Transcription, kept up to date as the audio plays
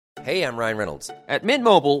Hey, I'm Ryan Reynolds. At Mint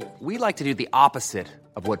Mobile, we like to do the opposite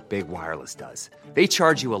of what Big Wireless does. They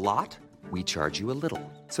charge you a lot, we charge you a little.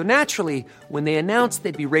 So naturally, when they announced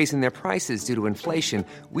they'd be raising their prices due to inflation,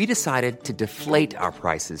 we decided to deflate our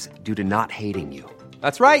prices due to not hating you.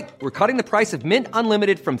 That's right. We're cutting the price of Mint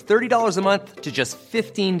Unlimited from $30 a month to just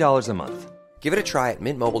 $15 a month. Give it a try at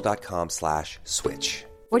mintmobile.com/switch.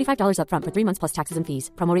 $45 up front for 3 months plus taxes and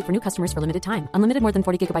fees. Promo rate for new customers for limited time. Unlimited more than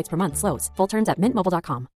 40 gigabytes per month. Slows full terms at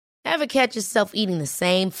mintmobile.com. Ever catch yourself eating the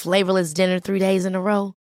same flavorless dinner 3 days in a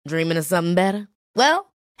row? Dreaming of something better?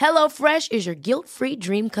 Well, HelloFresh is your guilt-free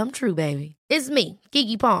dream come true, baby. It's me,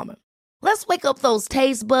 Keke Palmer. Let's wake up those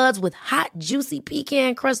taste buds with hot, juicy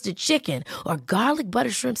pecan-crusted chicken or garlic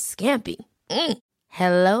butter shrimp scampi.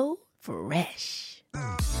 Hello Fresh.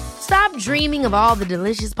 Stop dreaming of all the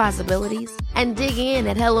delicious possibilities and dig in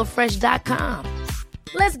at HelloFresh.com.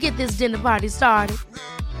 Let's get this dinner party started.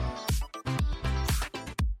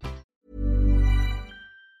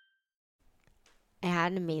 I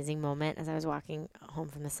had an amazing moment as I was walking home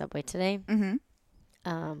from the subway today.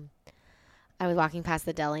 I was walking past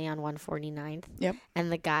the deli on 149th. Yep.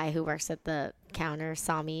 And the guy who works at the counter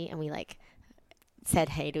saw me, and we like said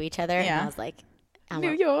hey to each other. Yeah. And I was like,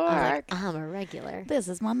 New York. I was like, I'm a regular. This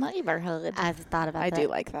is my neighborhood. I've thought about that. I do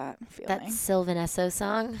like that feeling. That Sylvan Esso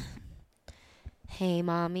song. Hey,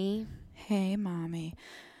 mommy. Hey, mommy.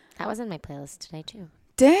 That was in my playlist today, too.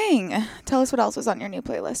 Dang. Tell us what else was on your new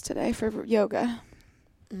playlist today for yoga.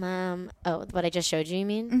 What I just showed you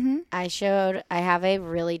mean? Mm-hmm. I have a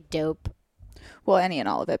really dope. Well, any and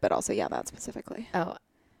all of it, but also, yeah, that specifically. Oh,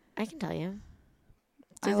 I can tell you.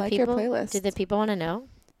 I like your playlist. Do the people want to know?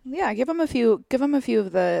 Yeah, give them a few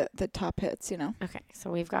of the top hits, you know. Okay, so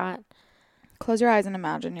we've got... Close your eyes and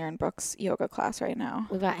imagine you're in Brooke's yoga class right now.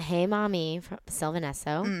 We've got Hey Mommy from Sylvan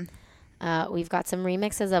Esso. We've got some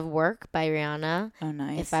remixes of Work by Rihanna. Oh,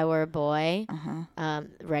 nice. If I Were a Boy.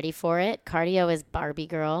 Ready for It. Cardio is Barbie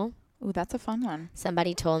Girl. Ooh, that's a fun one.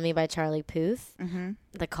 Somebody Told Me by Charlie Puth.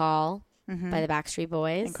 The Call by the Backstreet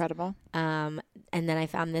Boys. Incredible. And then I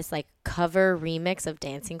found this like cover remix of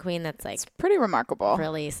Dancing Queen that's like it's pretty remarkable.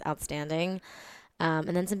 Really outstanding.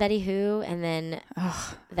 And then some Betty Who, and then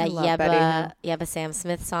that Yebba Sam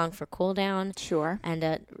Smith song for Cool Down. Sure. And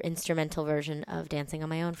an instrumental version of Dancing on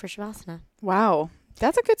My Own for Shavasana. Wow.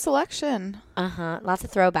 That's a good selection. Lots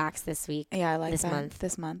of throwbacks this week. Yeah, I like this that. month.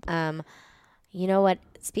 This month. You know what?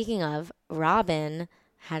 Speaking of, Robin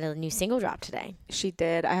had a new single drop today. She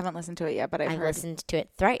did. I haven't listened to it yet, but I've heard. Listened to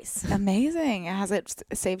it thrice. Amazing. Has it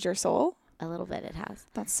saved your soul? A little bit it has.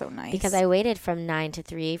 That's so nice. Because I waited from 9 to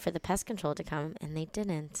 3 for the pest control to come, and they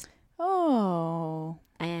didn't. Oh.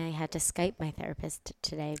 I had to Skype my therapist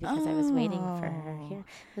today because I was waiting for her here.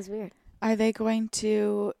 It was weird. Are they going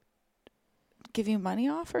to give you money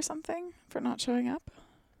off or something for not showing up?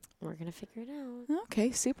 We're going to figure it out. Okay,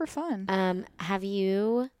 super fun. Have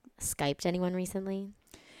you Skyped anyone recently?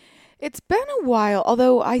 It's been a while,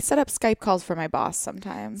 although I set up Skype calls for my boss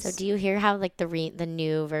sometimes. So do you hear how like the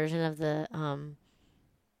new version of the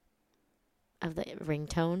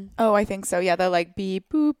ringtone? Oh, I think so. Yeah, the like beep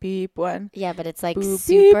boop beep one. Yeah, but it's like boop,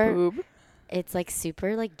 super. Beep, boop. It's like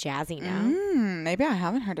super like jazzy now. Maybe I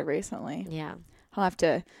haven't heard it recently. Yeah, I'll have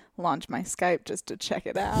to launch my Skype just to check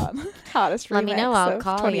it out. Hottest remix Let me know. I'll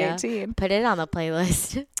call 2018. you. Put it on the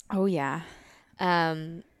playlist. Oh yeah.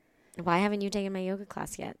 Why haven't you taken my yoga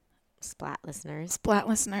class yet? Splat listeners. Splat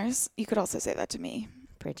listeners. You could also say that to me.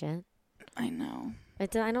 Bridget. I know. I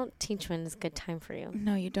don't teach when it's a good time for you.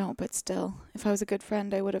 No, you don't, but still. If I was a good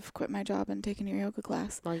friend, I would have quit my job and taken your yoga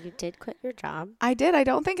class. Well, you did quit your job. I did. I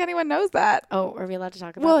don't think anyone knows that. Oh, are we allowed to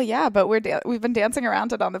talk about Well, yeah, but we've been dancing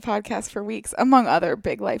around it on the podcast for weeks, among other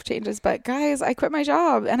big life changes. But guys, I quit my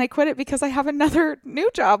job, and I quit it because I have another new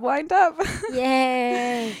job lined up.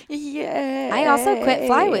 Yay. Yay. I also quit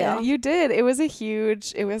Flywheel. You did.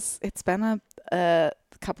 It's been a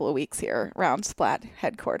couple of weeks here around Splat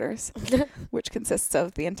headquarters, which consists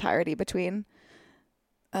of the entirety between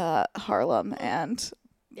Harlem and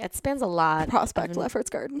it spans a lot. Prospect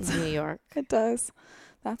Lefferts Gardens, New York. It does.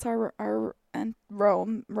 That's our and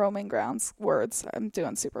roaming grounds words. I'm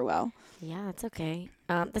doing super well. Yeah, that's okay.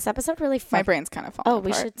 This episode really my brain's kind of falling apart.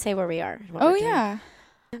 We should say where we are. Oh yeah.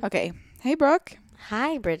 Okay. Hey Brooke.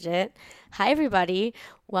 Hi Bridget. Hi everybody.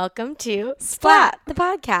 Welcome to Splat, the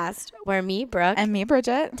podcast where me, Brooke, and me,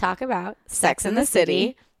 Bridget, talk about Sex in the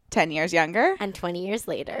City, 10 years younger and 20 years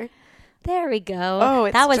later. There we go. Oh,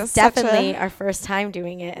 it's that was just definitely our first time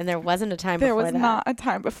doing it, and there wasn't a time before that. There was not a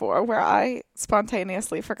time before where I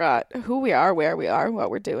spontaneously forgot who we are, where we are, what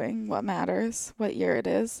we're doing, what matters, what year it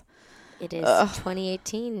is. It is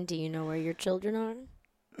 2018. Do you know where your children are?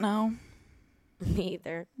 No. Me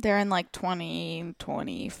either. They're in like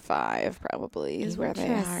 2025 probably is where they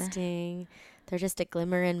are. Interesting. They're just a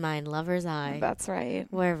glimmer in my lover's eye. That's right.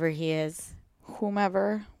 Wherever he is.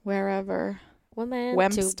 Whomever, wherever. Women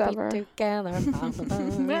Wemstover. to be together.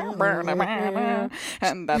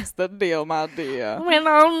 And that's the deal, my dear.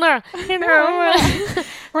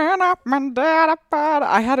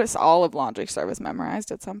 I had all of Laundry Service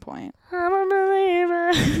memorized at some point. I'm a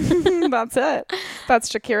believer. That's it. That's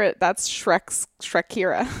Shakira. That's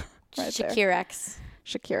Shrekira. Right there. Shakirex.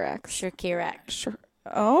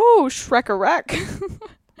 Shrekarek.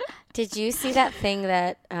 Did you see that thing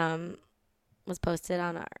that was posted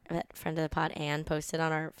on that friend of the pod, Anne, posted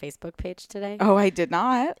on our Facebook page today? Oh, I did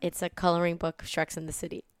not. It's a coloring book of Shreks in the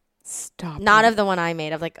City. Stop. Not of the one I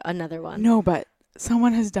made, of like another one. No, but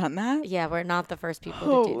someone has done that? Yeah, we're not the first people to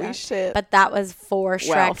do that. Holy shit. But that was 4 Shreks.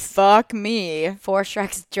 Well, fuck me. 4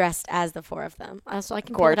 Shreks dressed as the 4 of them. So I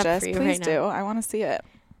can Gorgeous. pull it up for you Please right do. now. I want to see it.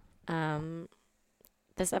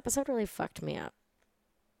 This episode really fucked me up.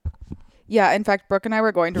 Yeah, in fact, Brooke and I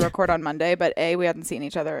were going to record on Monday, but we hadn't seen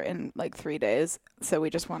each other in like 3 days, so we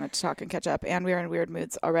just wanted to talk and catch up, and we were in weird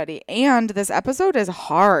moods already. And this episode is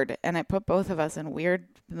hard, and it put both of us in weird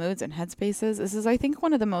moods and headspaces. This is, I think,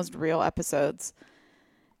 one of the most real episodes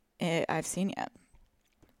I've seen yet.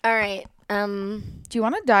 All right. Do you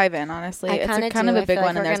want to dive in, honestly? I it's kinda kind of do. a big I feel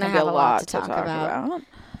one, like and there's we're going to be gonna a have lot to talk about.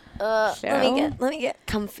 Let me get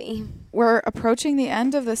comfy. We're approaching the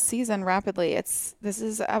end of the season rapidly. This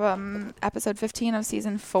is episode 15 of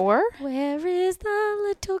season 4. Where is the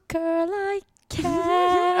little girl I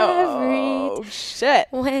carried? Oh shit!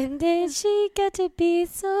 When did she get to be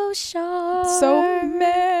so sharp? So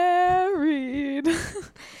married.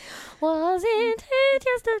 Wasn't it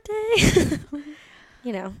yesterday?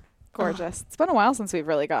 You know. Gorgeous. It's been a while since we've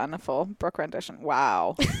really gotten a full Brooke rendition.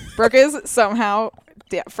 Wow. Brooke is somehow,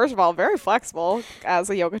 first of all, very flexible, as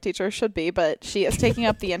a yoga teacher should be, but she is taking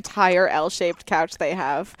up the entire L-shaped couch they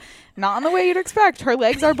have. Not in the way you'd expect. Her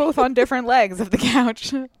legs are both on different legs of the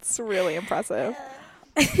couch. It's really impressive.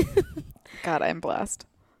 God, I'm blessed.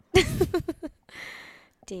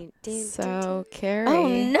 So, Carrie. Oh,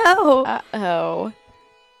 no. Uh-oh.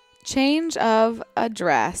 Change of a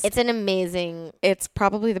dress. It's an amazing. It's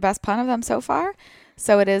probably the best pun of them so far.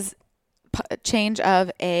 So it is change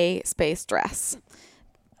of a space dress.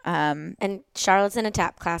 And Charlotte's in a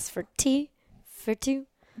tap class for T for 2.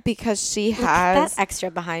 Because she Look has at that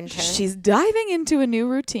extra behind her. She's diving into a new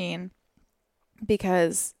routine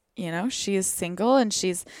because, she is single, and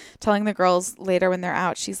she's telling the girls later when they're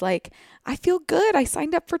out, she's like, I feel good. I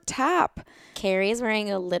signed up for tap. Carrie is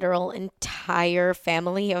wearing a literal entire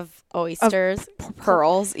family of oysters.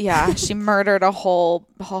 Pearls. Yeah. She murdered a whole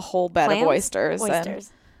bed of oysters.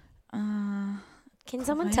 Can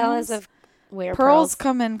someone tell us where pearls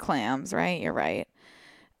come in clams, right? You're right.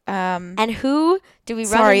 And who do we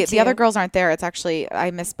run into? Sorry, the other girls aren't there. It's actually,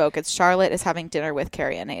 I misspoke. It's Charlotte is having dinner with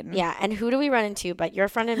Carrie and Aiden. Yeah, and who do we run into but your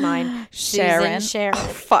friend and mine, Sharon. Sharon. Oh,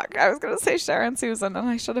 fuck, I was going to say Sharon Susan, and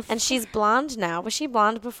I should have. And she's blonde now. Was she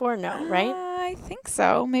blonde before? No, right? I think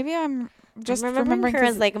so. Maybe I'm just remembering her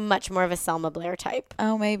as like much more of a Selma Blair type.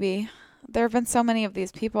 Oh, maybe. There have been so many of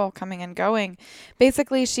these people coming and going.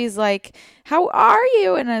 Basically, she's like, how are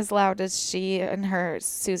you? And as loud as she and her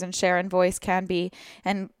Susan Sharon voice can be.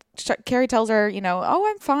 And Carrie tells her, oh,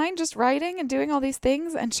 I'm fine, just writing and doing all these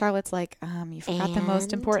things. And Charlotte's like, you forgot the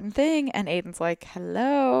most important thing. And Aiden's like,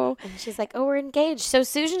 hello. And she's like, oh, we're engaged. So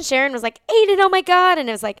Susan Sharon was like, Aiden, oh my God. And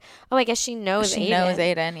it was like, oh, I guess she knows Aiden. She knows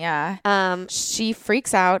Aiden, yeah. She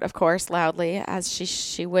freaks out, of course, loudly, as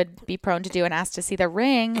she would be prone to do, and asks to see the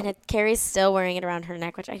ring. And Carrie's still wearing it around her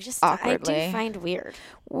neck, which I do find weird.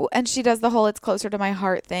 And she does the whole it's closer to my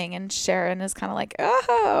heart thing. And Sharon is kind of like,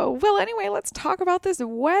 oh, well, anyway, let's talk about this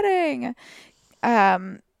wedding.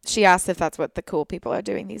 She asks if that's what the cool people are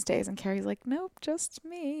doing these days. And Carrie's like, nope, just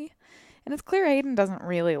me. And it's clear Aiden doesn't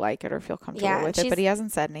really like it or feel comfortable with it, but he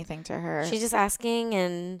hasn't said anything to her. She's just asking,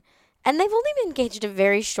 and they've only been engaged a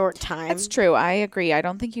very short time. That's true. I agree. I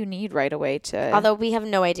don't think you need right away to... Although we have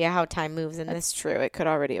no idea how time moves in this. That's true. It could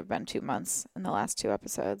already have been 2 months in the last 2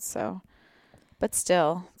 episodes, so... But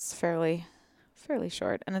still, it's fairly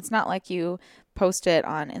short. And it's not like you post it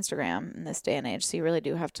on Instagram in this day and age, so you really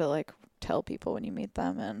do have to, tell people when you meet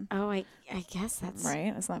them. And oh, I guess that's...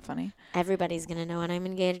 Right? Isn't that funny? Everybody's going to know when I'm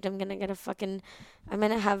engaged. I'm going to get I'm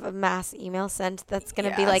going to have a mass email sent that's going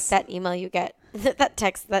to be like that email you get, that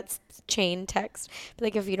text, that's chain text.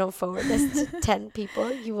 Like, if you don't forward this to 10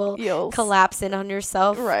 people, you'll collapse in on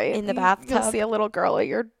yourself in the bathtub. You'll see a little girl at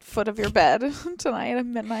your foot of your bed tonight at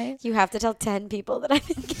midnight. You have to tell 10 people that I'm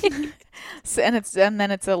engaged. And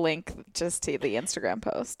then it's a link just to the Instagram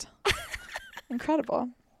post. Incredible.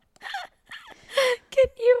 Can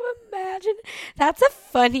you imagine? That's a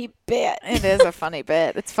funny bit. It is a funny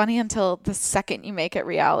bit. It's funny until the second you make it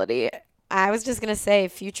reality. I was just going to say,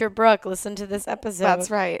 future Brooke, listen to this episode. That's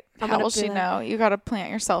right. I'm How gonna will be she like- know? You got to plant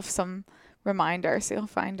yourself some reminder so you'll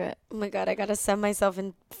find it. Oh my God, I got to send myself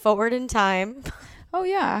forward in time. Oh,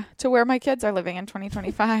 yeah. To where my kids are living in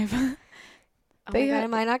 2025. Oh They, my God,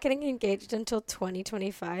 am I not getting engaged until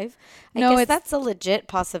 2025? No, I guess it's- that's a legit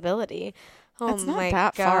possibility. Oh It's not my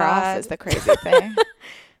that God. far off is the crazy thing.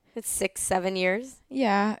 It's 6-7 years.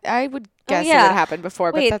 Yeah. I would guess it yeah. would happen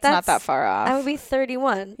before, Wait, but that's not that that's- far off. I would be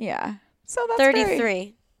 31. Yeah. So that's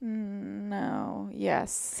 33. No.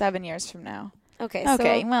 Yes. 7 years from now. Okay.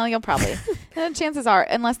 Okay. So, Well, you'll probably. Chances are,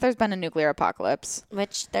 unless there's been a nuclear apocalypse.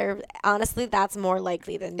 which honestly, that's more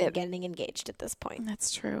likely than getting engaged at this point.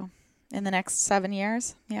 That's true. In the next 7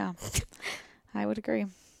 years. Yeah. I would agree.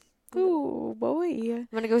 Ooh, boy. I'm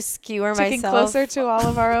going to go skewer Ticking myself. closer to all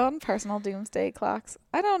of our own personal doomsday clocks.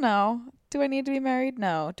 I don't know. Do I need to be married?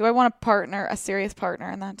 No. Do I want a serious partner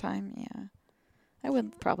in that time? Yeah. I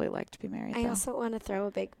would probably like to be married. I though. also want to throw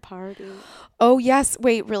a big party. Oh, yes.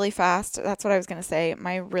 Wait, really fast. That's what I was going to say.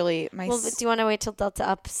 Well, but do you want to wait till Delta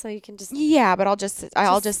up so you can just... Yeah, but I'll just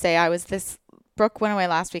say Brooke went away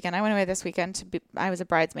last weekend. I went away this weekend I was a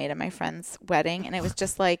bridesmaid at my friend's wedding, and it was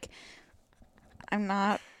just like, I'm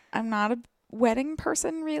not a wedding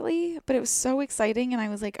person really, but it was so exciting, and I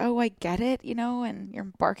was like, oh, I get it, and you're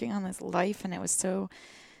embarking on this life, and it was so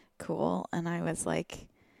cool, and I was like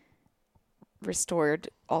restored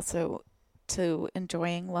also to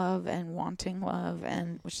enjoying love and wanting love,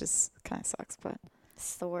 and which just kind of sucks, but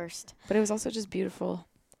It's the worst. it was also just beautiful.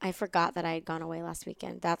 I forgot that I had gone away last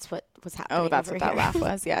weekend. That's what was happening. Oh, that's over what that here. laugh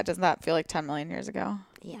was. Yeah, doesn't that feel like 10 million years ago?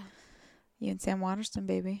 Yeah. You and Sam Waterston,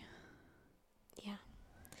 baby. Yeah.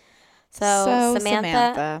 So Samantha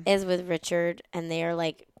Samantha. is with Richard, and they are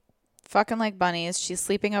like, Fucking like bunnies. She's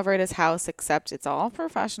sleeping over at his house, except it's all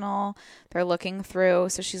professional. They're looking through.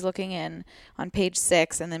 So she's looking in on page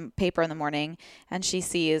 6 and then paper in the morning, and she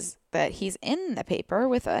sees that he's in the paper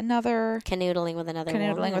with another canoodling with another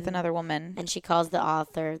woman. woman. And she calls the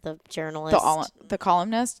author, the journalist, The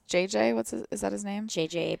columnist, JJ, is that his name?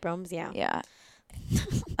 J.J. Abrams. Yeah. Yeah.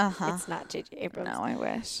 Uh-huh. It's not J.J. Abrams. No, I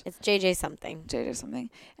wish. It's J.J. something. JJ something.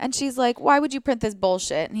 And she's like, why would you print this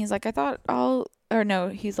bullshit? And he's like,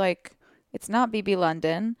 he's like, it's not BB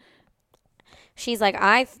London. She's like,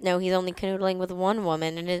 I know he's only canoodling with one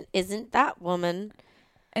woman, and it isn't that woman.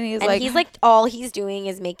 And he's And like, he's like, all he's doing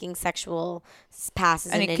is making sexual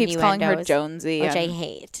passes and and he keeps calling her innuendos, Jonesy. which I and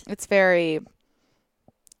hate. It's very,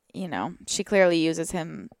 she clearly uses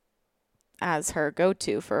him as her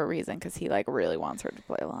go-to for a reason, because he like really wants her to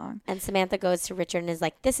play along. And Samantha goes to Richard and is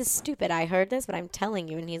like, this is stupid. I heard this, but I'm telling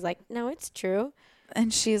you. And he's like, no, it's true.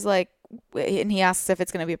 And she's like, and he asks if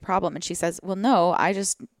it's going to be a problem. And she says, well, no,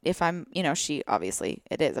 she obviously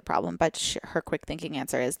it is a problem. But her quick thinking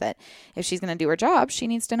answer is that if she's going to do her job, she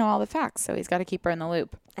needs to know all the facts. So he's got to keep her in the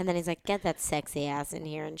loop. And then he's like, get that sexy ass in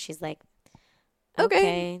here. And she's like, Okay.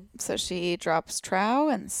 okay. So she drops trow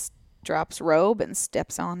and drops robe and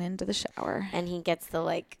steps on into the shower. And he gets the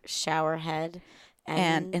like shower head.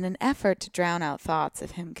 And in an effort to drown out thoughts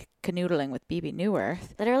of him canoodling with BB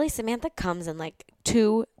Newirth, literally Samantha comes in like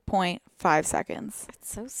 2.5 seconds.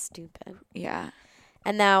 It's so stupid. Yeah.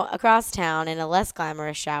 And now across town in a less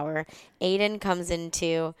glamorous shower, Aiden comes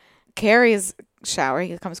into Carrie's shower.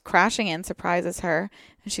 He comes crashing in, surprises her,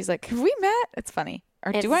 and she's like, have we met? It's funny.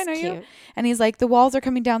 Or do I know you? cute. And he's like, the walls are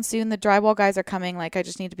coming down soon. The drywall guys are coming. Like, I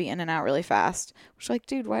just need to be in and out really fast. Which, like,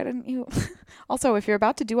 dude, why didn't you? Also, if you're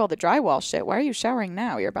about to do all the drywall shit, why are you showering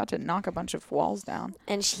now? You're about to knock a bunch of walls down.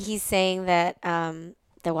 And he's saying that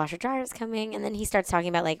the washer dryer is coming, and then he starts talking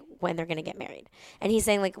about like when they're gonna get married, and he's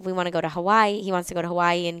saying like we want to go to Hawaii. He wants to go to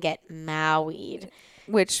Hawaii and get Maui'd,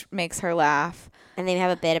 Which makes her laugh. and they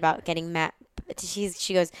have a bit about getting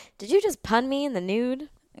She goes, "Did you just pun me in the nude?"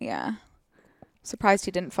 Yeah. Surprised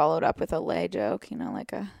he didn't follow it up with a lay joke,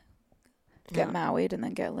 like a get No. Maui'd and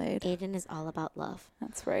then get laid. Aiden is all about love.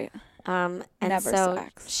 That's right. And Never so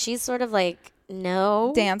sex. she's sort of like,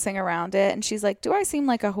 no. Dancing around it, and she's like, do I seem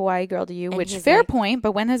like a Hawaii girl to you? And Which, he's fair like- point,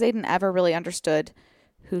 but when has Aiden ever really understood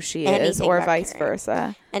who she is, Anything or about vice Carrie.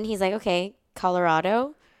 versa? And he's like, okay,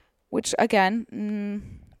 Colorado. Which, again,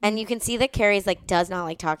 And you can see that Carrie's like does not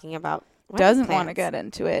like talking about wedding doesn't want to plans. get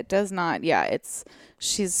into it. Does not. Yeah,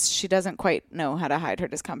 she doesn't quite know how to hide her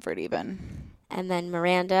discomfort even. And then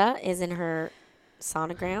Miranda is in her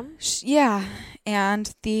sonogram. Yeah,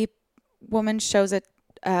 and the woman shows her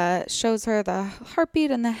the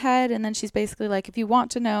heartbeat and the head, and then she's basically like, if you want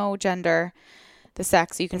to know gender, The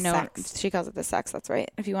sex. You can The know. sex. She calls it the sex. That's right.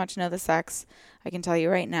 If you want to know the sex, I can tell you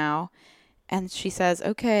right now. And she says,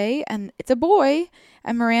 okay. And it's a boy.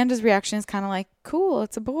 And Miranda's reaction is kind of like, cool,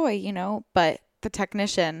 it's a boy, you know. But the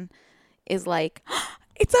technician is like,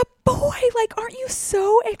 it's a boy. Like, aren't you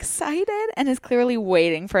so excited? And is clearly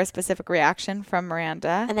waiting for a specific reaction from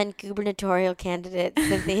Miranda. And then gubernatorial candidate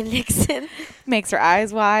Cynthia Nixon. Makes her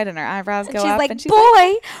eyes wide and her eyebrows go She's up. like, and she's boy,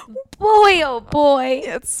 like, boy, oh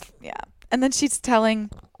boy. yeah. And then she's telling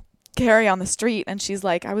Carrie on the street, and she's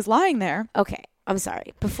like, I was lying there. Okay, I'm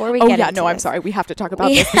sorry. Before we Oh get yeah, into no, I'm this- sorry. We have to talk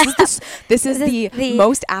about Yeah. This is the the-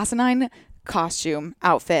 most asinine costume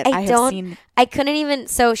outfit I have seen. I couldn't even.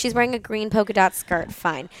 So she's wearing a green polka dot skirt.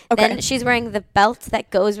 Fine. Okay. Then she's wearing the belt that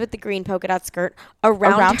goes with the green polka dot skirt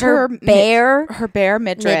around her bare. her bare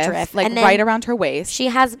midriff, like And then right around her waist. She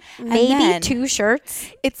has maybe then- 2 shirts.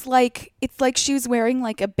 It's like she was wearing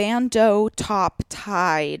like a bandeau top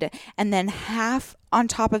tied, and then half on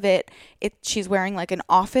top of it, she's wearing like an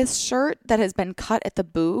office shirt that has been cut at the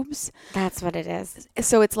boobs. That's what it is.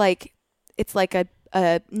 So it's like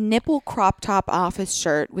a nipple crop top office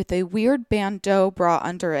shirt with a weird bandeau bra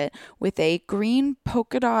under it, with a green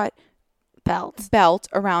polka dot belt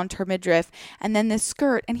around her midriff, and then this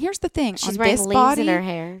skirt. And here's the thing: She's on wearing this leaves body, in her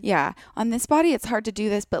hair. Yeah, on this body, it's hard to do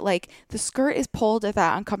this, but like the skirt is pulled at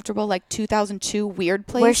that uncomfortable, like 2002 weird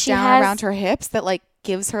place Where she down has- around her hips that like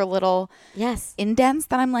gives her little Yes. indents.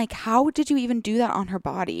 That I'm like, how did you even do that on her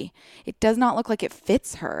body? It does not look like it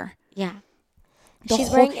fits her. Yeah. The She's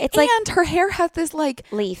whole- wearing. It's like and her hair has this like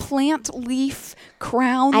leaf. plant leaf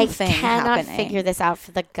crown I thing cannot happening. figure this out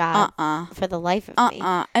for the for the life of me.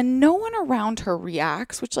 And no one around her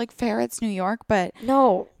reacts, which like fair, it's New York, but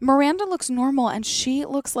No. Miranda looks normal and she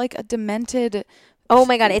looks like a demented Oh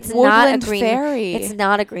my god, it's not a woodland green fairy. It's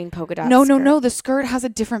not a green polka dot. No, skirt. the skirt has a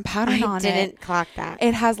different pattern I on didn't it. clock that.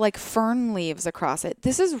 It has like fern leaves across it.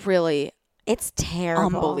 This is really It's terrible.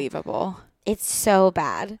 unbelievable. It's so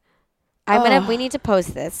bad. We need to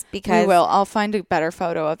post this because We will. I'll find a better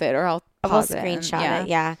photo of it, or I'll we'll pause it and- screenshot it.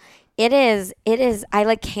 Yeah. It is. I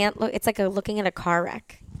like can't look. It's like looking at a car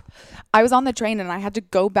wreck. I was on the train and I had to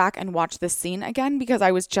go back and watch this scene again because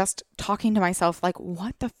I was just talking to myself like,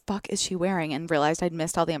 what the fuck is she wearing? And realized I'd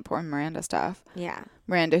missed all the important Miranda stuff. Yeah.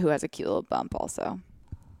 Miranda, who has a cute little bump also.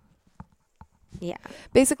 Yeah.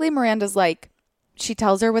 Basically, Miranda's like, she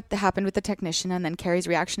tells her what happened with the technician, and then Carrie's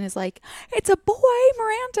reaction is like, it's a boy,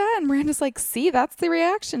 Miranda. And Miranda's like, see, that's the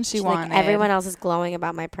reaction she She's wanted. like, everyone else is glowing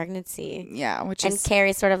about my pregnancy. Yeah, which And is...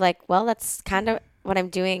 Carrie's sort of like, well, that's kind of what I'm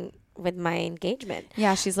doing with my engagement.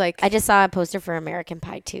 Yeah, she's like... I just saw a poster for American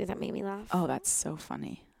Pie 2 that made me laugh. Oh, that's so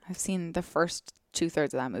funny. I've seen the first 2/3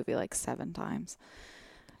 of that movie like 7 times.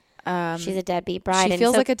 She's a deadbeat bride. She and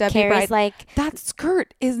feels so like a deadbeat Carrie's bride. like, That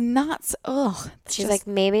skirt is nuts. Ugh. she's like,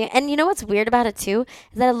 maybe. And you know what's weird about it too?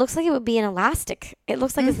 Is that it looks like it would be an elastic. It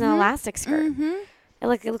looks like it's an elastic skirt. It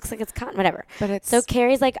looks like it's cotton, whatever. But it's... So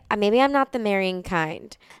Carrie's like, maybe I'm not the marrying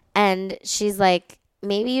kind. And she's like,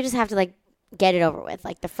 maybe you just have to like get it over with.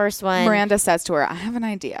 Like the first one. Miranda says to her, I have an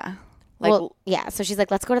idea. Like, Well, yeah. So she's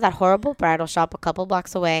like, let's go to that horrible bridal shop a couple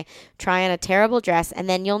blocks away, try on a terrible dress, and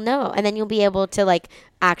then you'll know. And then you'll be able to like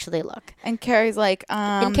actually look. and Carrie's like,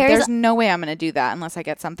 Carrie's- there's no way I'm going to do that unless I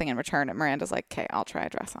get something in return. And Miranda's like, okay, I'll try a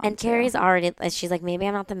dress on. And too." Carrie's already, she's like, maybe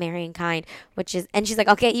I'm not the marrying kind, and she's like,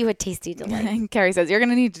 I'll get you a Tasty Delight. And Carrie says, you're going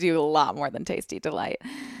to need to do a lot more than Tasty Delight.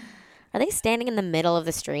 Are they standing in the middle of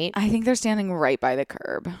the street? I think they're standing right by the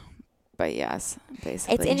curb. But yes,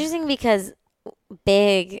 basically. It's interesting because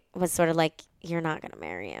Big was sort of like, you're not going to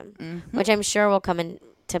marry him, which I'm sure will come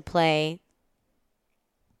into play.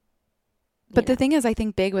 But the thing is, I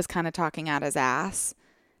think Big was kind of talking out his ass.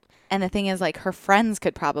 And the thing is, like, her friends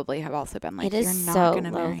could probably have also been like, it is you're not so going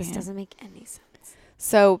to low. marry This him. doesn't make any sense.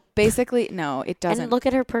 So basically, no, it doesn't. And look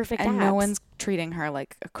at her perfect and abs. no one's treating her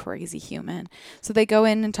like a crazy human. So they go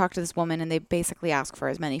in and talk to this woman, and they basically ask for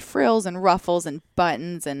as many frills and ruffles and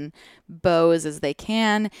buttons and bows as they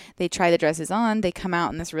can. They try the dresses on. They come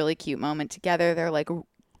out in this really cute moment together. They're like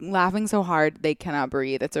laughing so hard they cannot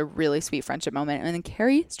breathe. It's a really sweet friendship moment. And then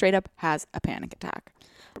Carrie straight up has a panic attack.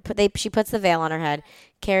 She puts the veil on her head.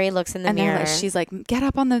 Carrie looks in the And they're mirror. like, she's like, get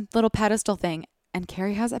up on the little pedestal thing. And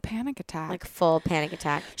Carrie has a panic attack. like full panic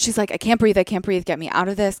attack. She's like, I can't breathe. Get me out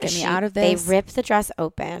of this. Get me out of this. They rip the dress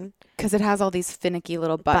open. Because it has all these finicky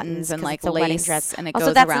little buttons and 'cause like it's a wedding lace, dress. and it Also,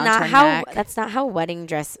 goes that's around not her how neck. that's not how wedding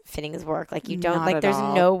dress fittings work. Like you don't Not like. at There's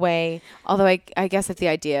all. no way. Although I guess if the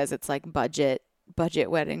idea is it's like budget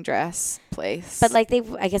wedding dress place. But like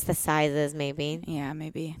I guess the sizes maybe. Yeah,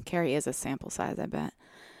 maybe Carrie is a sample size. I bet.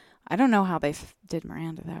 I don't know how they did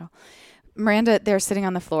Miranda though. Miranda, they're sitting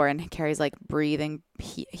on the floor and Carrie's like breathing,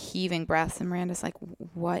 heaving breaths. And Miranda's like,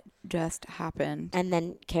 what just happened? And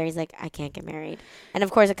then Carrie's like, I can't get married. And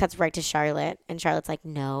of course it cuts right to Charlotte. And Charlotte's like,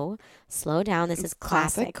 no, slow down. This is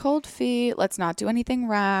classic. Cold feet. Let's not do anything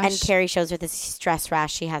rash. And Carrie shows her this stress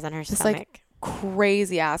rash she has on her stomach. Like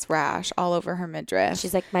crazy ass rash all over her midriff.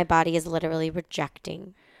 She's like, my body is literally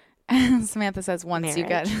rejecting. And Samantha says, once you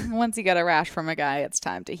get a rash from a guy, it's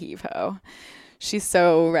time to heave ho. She's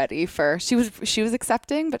so ready for she was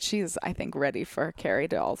accepting, but she's I think ready for Carrie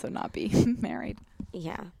to also not be married.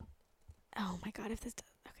 Yeah. Oh my god, if this does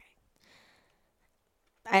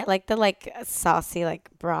okay. I like the saucy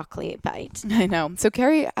broccoli bite. I know. So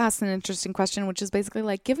Carrie asked an interesting question, which is basically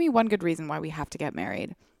like, give me one good reason why we have to get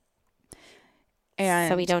married. And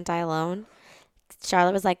so we don't die alone.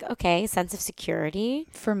 Charlotte was like, okay, sense of security.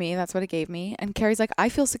 For me, that's what it gave me. And Carrie's like, I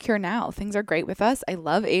feel secure now. Things are great with us. I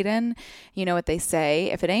love Aiden. You know what they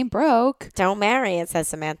say. If it ain't broke. Don't marry it, says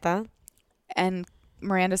Samantha. And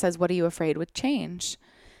Miranda says, what are you afraid would change?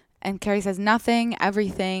 And Carrie says, nothing,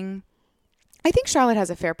 everything. I think Charlotte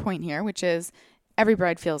has a fair point here, which is every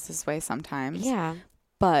bride feels this way sometimes. Yeah.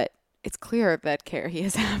 But it's clear that Carrie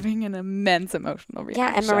is having an immense emotional reaction.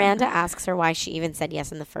 Yeah, and Miranda asks her why she even said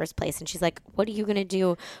yes in the first place. And she's like, what are you going to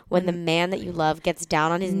do when the man that you love gets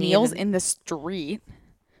down on his knees? Kneels in the street.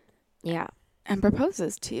 Yeah. And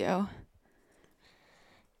proposes to you.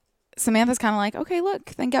 Samantha's kind of like, okay, look,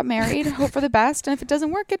 then get married, hope for the best, and if it doesn't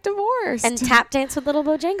work, get divorced. And tap dance with little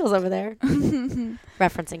Bojangles over there.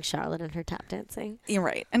 Referencing Charlotte and her tap dancing. You're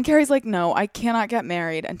right. And Carrie's like, no, I cannot get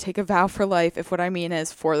married and take a vow for life if what I mean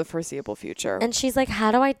is for the foreseeable future. And she's like, how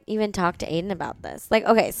do I even talk to Aiden about this? Like,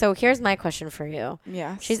 okay, so here's my question for you.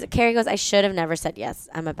 Yes. Carrie goes, I should have never said yes.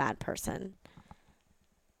 I'm a bad person.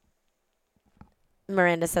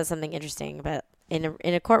 Miranda says something interesting about in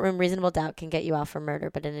a courtroom, reasonable doubt can get you off for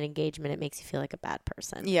murder, but in an engagement, it makes you feel like a bad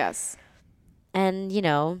person. Yes. And,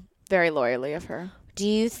 very lawyerly of her. Do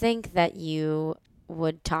you think that you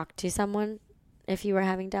would talk to someone if you were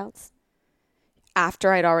having doubts?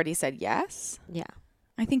 After I'd already said yes? Yeah.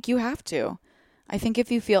 I think you have to. I think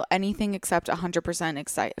if you feel anything except 100%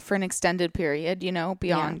 excited for an extended period,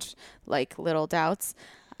 beyond little doubts,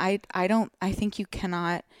 I think you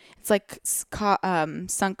cannot. It's like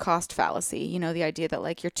sunk cost fallacy, the idea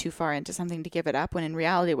that you're too far into something to give it up, when in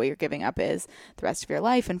reality what you're giving up is the rest of your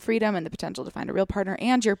life and freedom and the potential to find a real partner,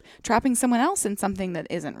 and you're trapping someone else in something that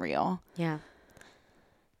isn't real. Yeah.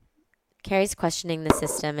 Carrie's questioning the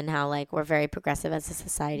system and how we're very progressive as a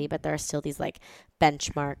society, but there are still these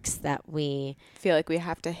benchmarks that we feel like we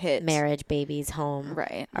have to hit. Marriage, babies, home.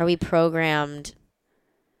 Right. Are we programmed?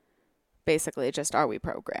 Basically, just are we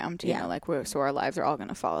programmed? You know, so our lives are all going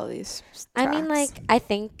to follow these tracks. I mean, I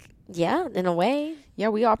think, yeah, in a way. Yeah,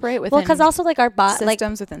 we operate within. Well, because also our body,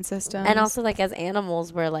 systems within systems, and also as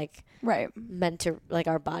animals, we're right meant to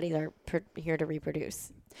our bodies are here to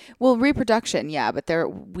reproduce. Well, reproduction, yeah, but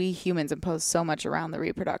we humans impose so much around the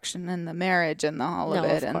reproduction and the marriage and all of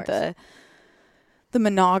it, and the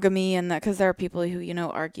monogamy, and because there are people who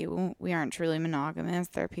argue we aren't truly monogamous.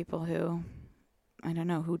 There are people who, I don't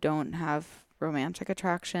know, who don't have romantic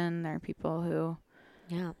attraction. There are people who,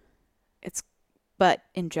 but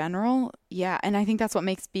in general, yeah. And I think that's what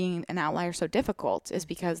makes being an outlier so difficult, is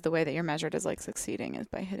because the way that you're measured as succeeding is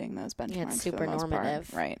by hitting those benchmarks. Yeah, it's super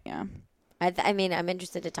normative. Right, yeah. I mean, I'm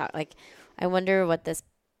interested to talk, I wonder what this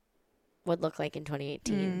would look like in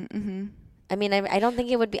 2018. Mm-hmm. I mean, I don't think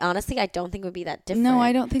it would be, honestly, I don't think it would be that different. No,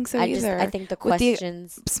 I don't think so either. I think the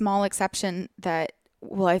questions. With the small exception that,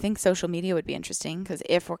 well, I think social media would be interesting, because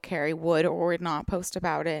if or Carrie would or would not post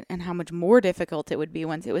about it, and how much more difficult it would be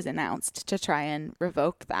once it was announced to try and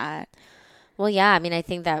revoke that. Well, yeah, I mean, I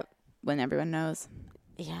think that. When everyone knows.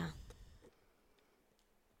 Yeah.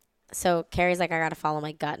 So Carrie's like, I got to follow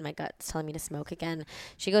my gut, and my gut's telling me to smoke again.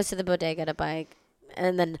 She goes to the bodega to buy,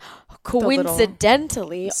 and then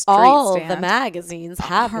coincidentally, all the magazines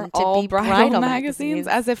happen to be bridal magazines.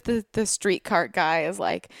 As if the street cart guy is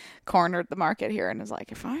cornered the market here and is like,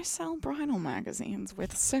 if I sell bridal magazines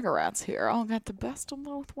with cigarettes here, I'll get the best of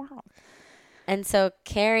both worlds. And so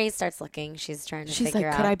Carrie starts looking. She's trying to figure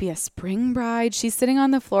out. Could I be a spring bride? She's sitting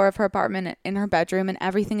on the floor of her apartment in her bedroom, and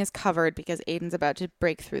everything is covered because Aiden's about to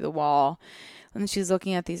break through the wall. And she's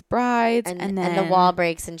looking at these brides, and then the wall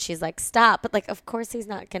breaks, and she's like, stop. But of course he's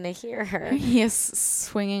not going to hear her. He is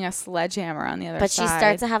swinging a sledgehammer on the other side. But she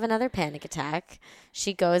starts to have another panic attack.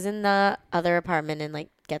 She goes in the other apartment and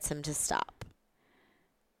gets him to stop.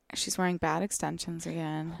 She's wearing bad extensions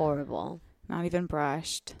again. Horrible. Not even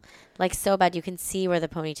brushed. So bad you can see where the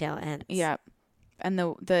ponytail ends. Yeah. And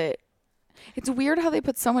the It's weird how they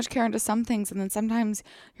put so much care into some things, and then sometimes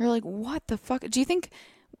you're like, what the fuck? Do you think,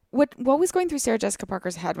 what was going through Sarah Jessica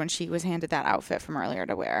Parker's head when she was handed that outfit from earlier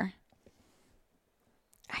to wear?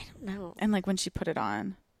 I don't know. And like when she put it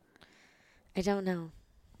on. I don't know.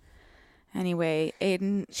 Anyway,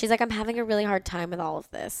 Aiden. She's like, I'm having a really hard time with all of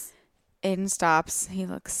this. Aiden stops. He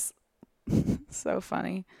looks so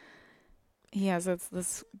funny. He has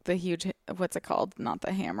the huge, what's it called? Not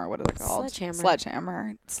the hammer. What is it called?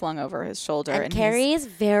 Sledgehammer slung over his shoulder. And Carrie is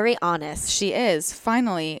very honest. She is.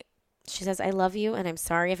 Finally. She says, I love you, and I'm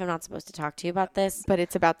sorry if I'm not supposed to talk to you about this. But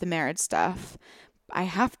it's about the marriage stuff. I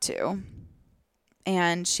have to.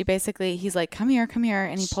 And she basically, he's like, come here.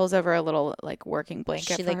 And he pulls over a little like working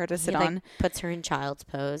blanket for her to sit on. Puts her in child's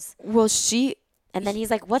pose. Well, and then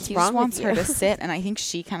he's like, what's wrong with you? He just wants her to sit. And I think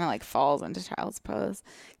she kind of like falls into child's pose.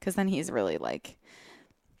 Because then he's really like,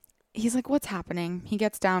 he's like, what's happening? He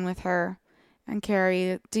gets down with her. And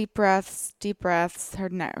Carrie, deep breaths, her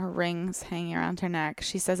rings hanging around her neck.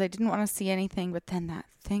 She says, I didn't want to see anything, but then that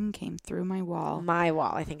thing came through my wall. My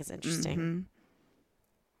wall, I think is interesting. Mm-hmm.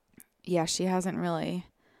 Yeah, she hasn't really.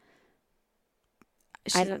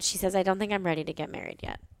 She says, I don't think I'm ready to get married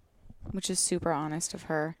yet. Which is super honest of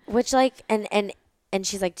her. Which like, and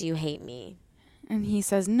she's like, do you hate me? And he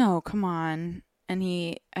says, no, come on. And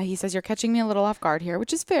he says, you're catching me a little off guard here,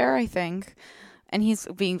 which is fair, I think. And he's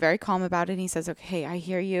being very calm about it. And he says, okay, I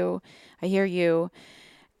hear you.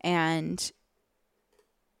 And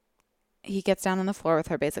he gets down on the floor with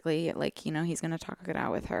her, basically, like, you know, he's going to talk it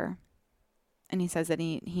out with her. And he says that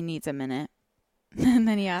he needs a minute. And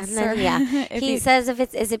then he asks her. Yeah. he says,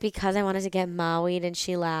 is it because I wanted to get Maui'd? And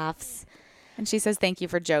she laughs. And she says, thank you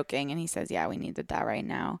for joking. And he says, yeah, we needed that right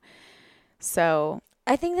now. So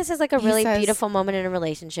I think this is like a really beautiful moment in a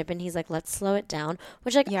relationship. And he's like, let's slow it down.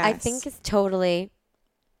 Which like I think is totally.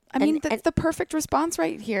 I mean, that's the perfect response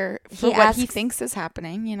right here for what he thinks is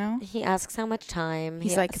happening, you know? He asks how much time.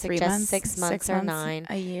 He's like 3 months, 6 months or 9.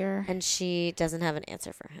 A year. And she doesn't have an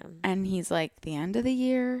answer for him. And he's like, the end of the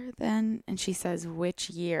year then? And she says, which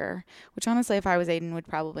year? Which honestly, if I was Aiden, would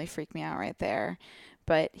probably freak me out right there.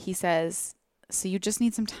 But he says, so you just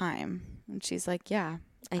need some time. And she's like, yeah,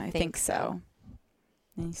 I think so.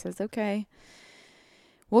 And he says, okay,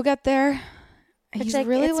 we'll get there. He's like,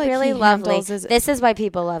 really it's like really lovely. This is why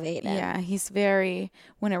people love Aiden. Yeah, he's very,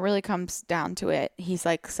 when it really comes down to it, he's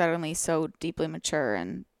like suddenly so deeply mature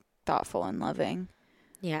and thoughtful and loving.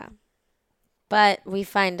 Yeah. But we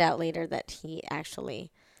find out later that he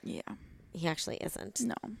actually isn't.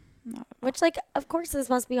 No, not at all. Which, like, of course this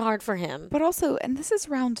must be hard for him. But also, and this is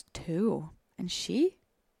round 2, and she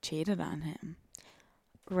cheated on him.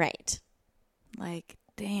 Right. Like,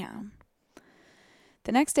 damn.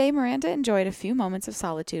 The next day, Miranda enjoyed a few moments of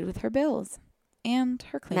solitude with her bills and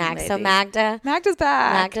her cleaning lady. So Magda's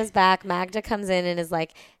back. Magda comes in and is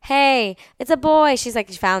like, hey, it's a boy. She's like,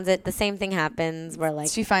 she found it. The same thing happens where like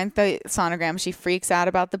she finds the sonogram. She freaks out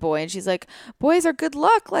about the boy and she's like, boys are good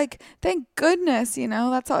luck. Like, thank goodness, you know,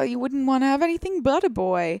 that's all. You wouldn't want to have anything but a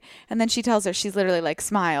boy. And then she tells her, she's literally like,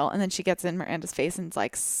 smile. And then she gets in Miranda's face and it's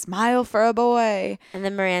like, smile for a boy. And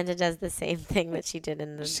then Miranda does the same thing that she did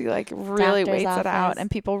in the she like really waits office. It out and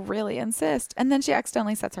people really insist. And then she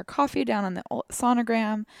accidentally sets her coffee down on the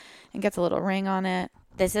sonogram and gets a little ring on it.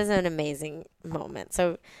 This is an amazing moment.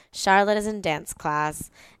 So Charlotte is in dance class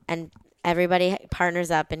and everybody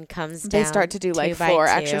partners up and comes down. They start to do like floor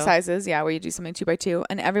exercises, where you do something 2 by 2,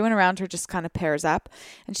 and everyone around her just kind of pairs up,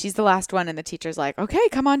 and she's the last one, and the teacher's like, okay,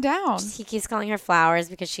 come on down. He keeps calling her Flowers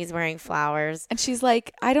because she's wearing flowers. And she's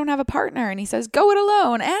like, I don't have a partner. And he says, go it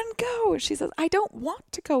alone and go. She says, I don't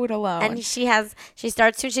want to go it alone. And she has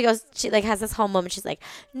this whole moment. She's like,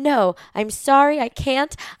 no, I'm sorry, I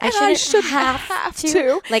can't. I shouldn't have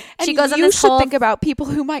to. Like, and she goes on this whole... You should think about people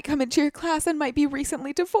who might come into your class and might be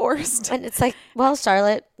recently divorced. And it's like, well,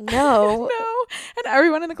 Charlotte, no. No. And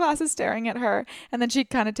everyone in the class is staring at her. And then she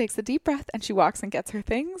kind of takes a deep breath and she walks and gets her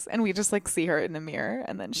things. And we just like see her in the mirror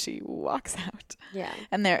and then she walks out. Yeah.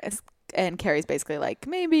 And Carrie's basically like,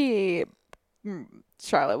 maybe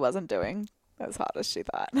Charlotte wasn't doing as hot as she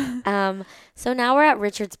thought. So now we're at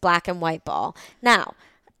Richard's black and white ball. Now,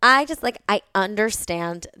 I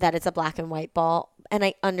understand that it's a black and white ball. And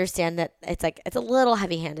I understand that it's a little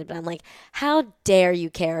heavy-handed, but I'm like, how dare you,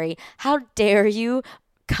 Carrie? How dare you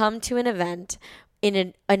come to an event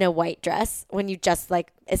in a white dress when you just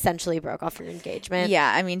like essentially broke off your engagement? Yeah,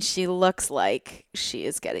 I mean, she looks like she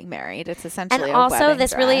is getting married. It's essentially and a also wedding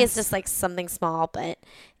this dress. Really is just like something small, but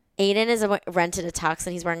Aiden is rented a tux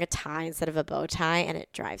and he's wearing a tie instead of a bow tie, and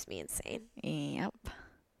it drives me insane. Yep.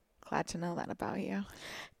 glad to know that about you.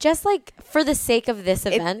 Just like for the sake of this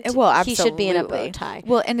event, he should be in a bow tie.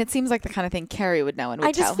 Well, and it seems like the kind of thing Carrie would know and would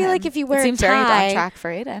I just tell feel him. like if you wear it a seems very tie, on track for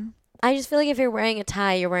Aiden. I just feel like if you're wearing a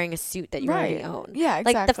tie, you're wearing a suit that you already Right. own. Yeah,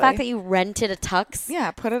 exactly. Like the fact that you rented a tux. Yeah,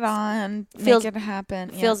 put it on, Feels- make it happen.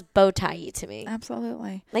 Feels bow tie-y to me.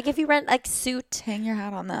 Absolutely. Like if you rent like suit, Hang your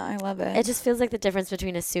hat on that. I love it. it just feels like the difference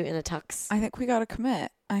between a suit and a tux. I think we got to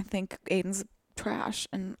commit. I think Aiden's trash,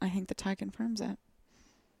 and I think the tie confirms it.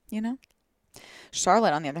 You know?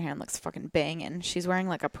 Charlotte, on the other hand, looks fucking banging. She's wearing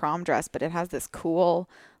like a prom dress, but it has this cool,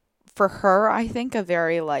 for her, I think, a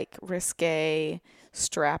very like risque,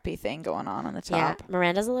 strappy thing going on the top. Yeah,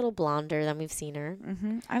 Miranda's a little blonder than we've seen her.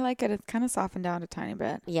 I like it. It's kind of softened out a tiny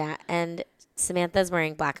bit. Yeah, and Samantha's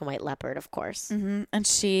wearing black and white leopard, of course. And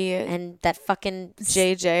she And that fucking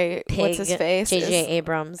JJ, pig, what's his face? JJ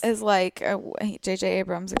Abrams. Is like JJ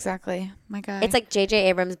Abrams, exactly. My guy. It's like JJ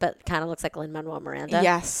Abrams, but kind of looks like Lin-Manuel Miranda.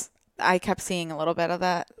 Yes, I kept seeing a little bit of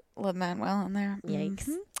that Lin-Manuel in there. Yikes.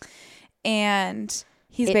 And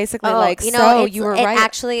he's It- basically oh, like, you know, so it's- you were it right.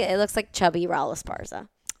 Actually, it looks like chubby Raul Esparza.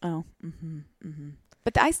 Oh,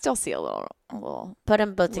 But I still see a little Put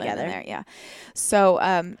them both Lin together. in there, yeah. So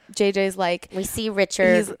JJ's like, We see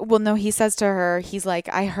Richard. he says to her, he's like,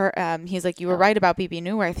 I heard, he's like, you were right about BB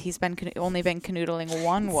Newirth. He's been only been canoodling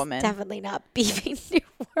one woman. Definitely not BB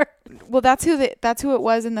Newirth. Well, that's who it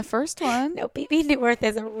was in the first one. No, BB Newirth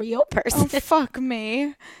is a real person. Oh, fuck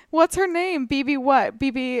me. What's her name? BB what?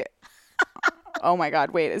 BB. Oh my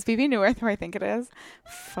God. Wait, is BB Newirth who I think it is?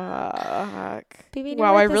 Fuck. BB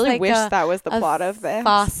Wow, I Newirth is really like wish a- that was the a plot of this.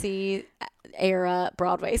 Fosse era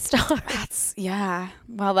Broadway star. Yeah.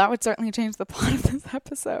 Well, that would certainly change the plot of this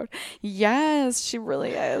episode. Yes, she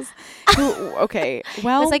really is. Okay.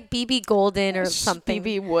 Well, It's like BB Golden or something.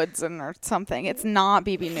 BB Woodson or something. It's not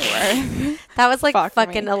BB Newirth. That was like Fuck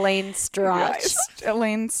fucking me. Elaine Stritch. Yes,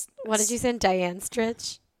 Elaine's. What did you say? Diane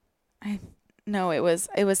Stritch? No, it was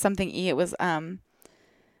something E. It was oh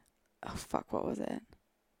fuck, what was it?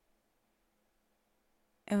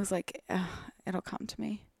 It was like it'll come to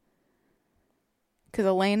me. Because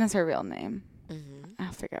Elaine is her real name.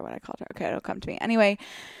 I'll figure out what I called her. Okay, it'll come to me. Anyway,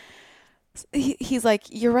 he's like,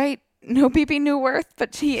 you're right. No BB Newirth,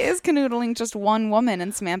 but he is canoodling just one woman.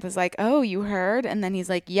 And Samantha's like, oh, you heard? And then he's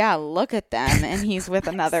like, yeah, look at them. And he's with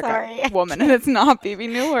another Sorry. woman, and it's not BB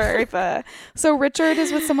Newirth. So Richard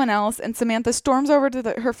is with someone else, and Samantha storms over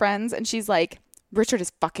to her friends, and she's like, Richard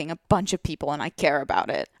is fucking a bunch of people, and I care about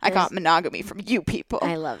it. I got monogamy from you people.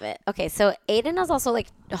 I love it. Okay, so Aiden is also like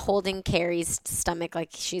holding Carrie's stomach like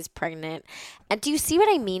she's pregnant. And do you see what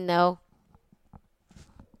I mean though?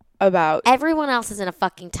 About Everyone else is in a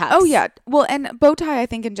fucking tux. oh yeah, well, and bow tie I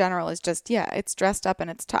think in general is just it's dressed up and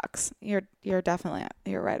it's tux. You're definitely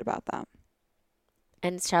you're right about that.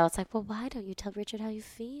 And Charlotte's like, well, why don't you tell Richard how you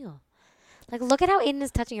feel? Like, look at how Aiden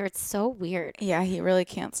is touching her. It's so weird. Yeah, he really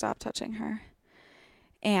can't stop touching her.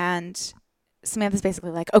 And Samantha's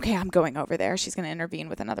basically like, okay, I'm going over there. She's going to intervene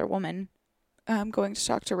with another woman. I'm going to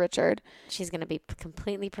talk to Richard. She's going to be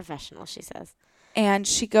completely professional, she says. And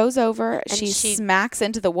she goes over. And She she- smacks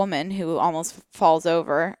into the woman who almost falls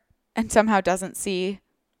over and somehow doesn't see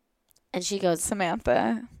And she goes,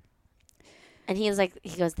 Samantha. and he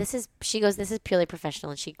goes, this is purely professional.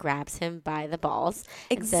 And she grabs him by the balls.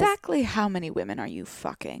 and says- Exactly how many women are you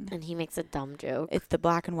fucking? And he makes a dumb joke. It's the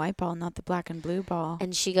black and white ball, not the black and blue ball.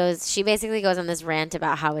 And she basically goes on this rant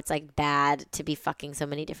about how it's like bad to be fucking so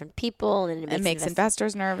many different people. And It makes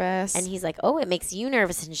investors nervous. And he's like, oh, it makes you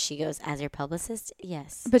nervous. And she goes, as your publicist,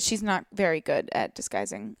 yes. But she's not very good at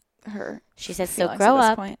disguising her. She says, so feelings grow at this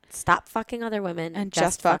up, point. stop fucking other women, And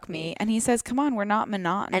just fuck me. And he says, come on, we're not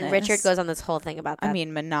monotonous. And Richard goes on this whole thing about that. I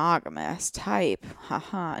mean, monogamous type.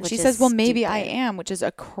 Haha. And Which she is says, well, maybe I stupid. am, which is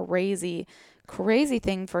a crazy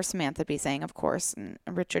thing for Samantha to be saying, of course. And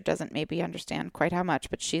Richard doesn't maybe understand quite how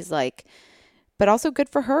much, but she's like, but also good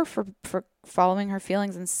for her for following her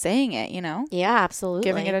feelings and saying it, you know? Yeah, absolutely.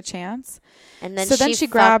 Giving it a chance. And then so then she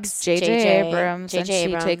grabs fucks JJ Abrams and J.J.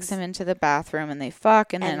 she takes Abrams. him into the bathroom and they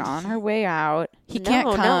fuck. And then And on her way out, he can't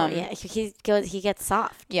come. No, yeah, he gets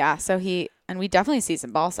soft. Yeah, so and we definitely see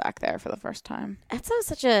some ball sack there for the first time. That's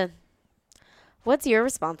such a. What's your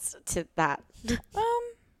response to that? I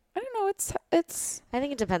don't know. It's I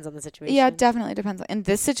think it depends on the situation. yeah, it definitely depends. In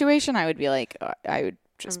this situation, I would be like, I would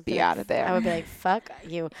just I'd be like, out of there. I would be like, fuck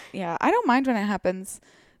you. yeah, I don't mind when it happens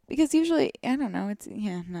because usually, I don't know.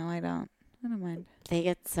 No, I don't mind. They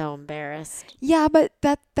get so embarrassed. Yeah, but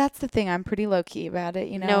that's the thing. I'm pretty low key about it,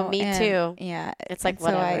 you know. No, me And, too. Yeah, It's like, and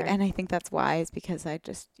so whatever. and I think that's wise because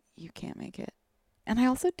you can't make it, and I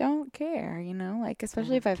also don't care, you know. Like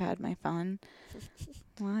especially if I've had my fun.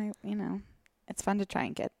 Well, it's fun to try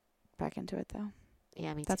and get back into it, though.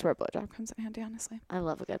 Yeah, me too. That's where a blowjob comes in handy, honestly. I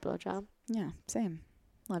love a good blowjob. Yeah, same.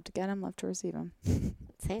 Love to get them, love to receive them.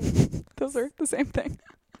 Same. Those are the same thing.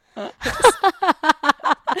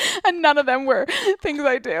 And none of them were things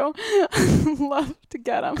I do. Love to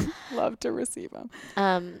get them, love to receive them.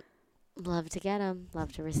 Love to get them,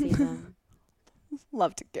 love to receive them.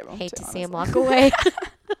 Love to give them. Hate to see honestly. him walk away.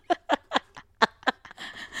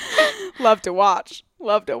 Love to watch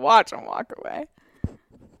them walk away.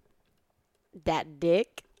 That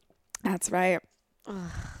dick. That's right.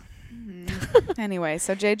 Anyway,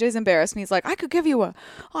 so JJ's embarrassed and he's like, I could give you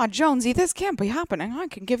Jonesy, this can't be happening. I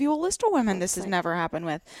can give you a list of women this has never happened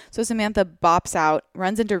with. So Samantha bops out,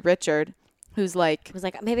 runs into Richard, who's like,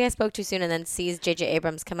 maybe I spoke too soon, and then sees JJ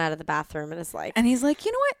Abrams come out of the bathroom and is like, and he's like,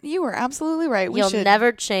 you know what? You were absolutely right. We you'll should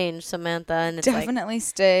never change, Samantha. And it's definitely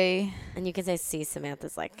stay. And you can see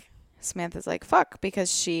Samantha's like, fuck,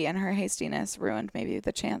 because she and her hastiness ruined maybe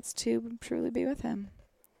the chance to truly be with him.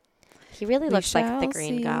 He really We looks like the shall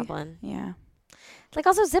Green see. Goblin. Yeah. Like,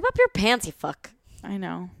 also, zip up your pants, you fuck. I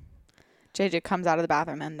know. JJ comes out of the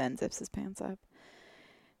bathroom and then zips his pants up.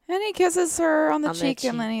 And he kisses her on the cheek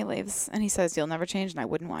and then he leaves. And he says, you'll never change and I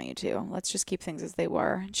wouldn't want you to. Let's just keep things as they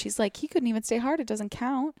were. And she's like, he couldn't even stay hard. It doesn't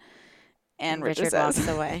count. And Richard says, walks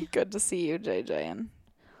away. Good to see you, JJ. And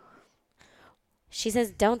she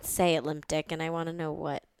says, don't say it, limp dick. And I want to know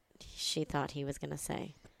what she thought he was going to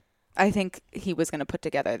say. I think he was going to put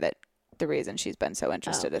together that the reason she's been so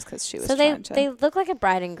interested is because she was so trying to. They look like a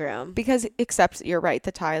bride and groom. Because, except you're right,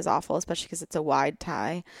 the tie is awful, especially because it's a wide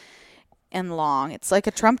tie and long. It's like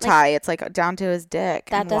a Trump tie. It's like down to his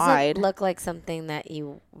dick. That and doesn't wide. look like something that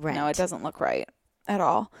you rent. No, it doesn't look right at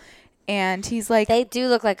all. And he's like, they do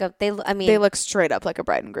look like they look straight up like a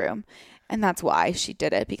bride and groom. And that's why she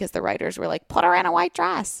did it, because the writers were like, put her in a white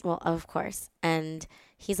dress. Well, of course. And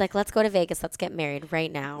he's like, let's go to Vegas. Let's get married right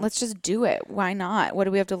now. Let's just do it. Why not? What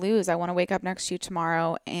do we have to lose? I want to wake up next to you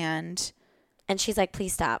tomorrow. And she's like,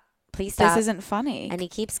 please stop. Please stop. This isn't funny. And he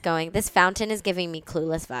keeps going. This fountain is giving me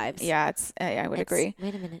Clueless vibes. Yeah, I would agree.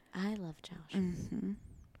 Wait a minute. I love Josh. Mm-hmm.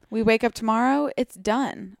 We wake up tomorrow, it's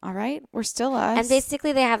done. All right? We're still us. And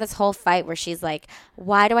basically they have this whole fight where she's like,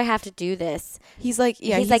 why do I have to do this? He's like,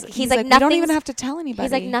 yeah. He's like, we don't even have to tell anybody.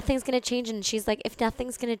 He's like, nothing's going to change. And she's like, if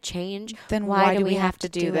nothing's going to change, then why do we have to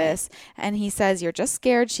do this? And he says, you're just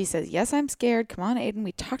scared. She says, yes, I'm scared. Come on, Aiden.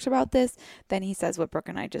 We talked about this. Then he says what Brooke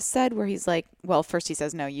and I just said, where he's like, well, first he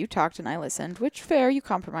says, no, you talked and I listened, which fair, you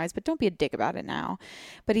compromised, but don't be a dick about it now.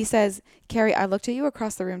 But he says, Carrie, I looked at you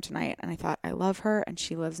across the room tonight and I thought, I love her and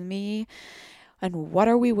she loves me. And what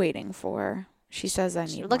are we waiting for? She says, I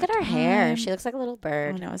need look more at her time. hair. She looks like a little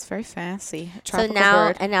bird. I know, it's very fancy. So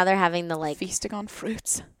now they're having the like feasting on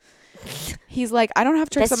fruits. He's like, I don't have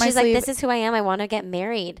tricks up my sleeve. She's like, this is who I am. I want to get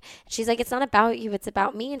married. She's like, it's not about you. It's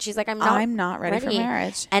about me. And she's like, I'm not ready for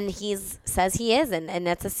marriage. And he says he is. And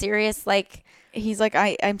that's a serious like. He's like,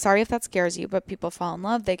 I'm sorry if that scares you, but people fall in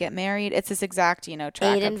love. They get married. It's this exact, track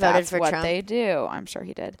Aiden of voted that's for what Trump. They do. I'm sure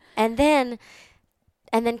he did. And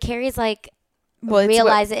then Carrie's like,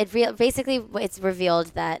 basically it's revealed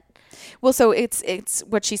that. Well, so it's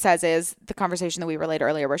what she says is the conversation that we relayed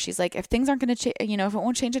earlier, where she's like, if things aren't going to change, if it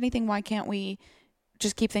won't change anything, why can't we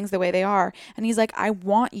just keep things the way they are? And he's like, I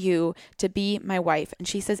want you to be my wife. And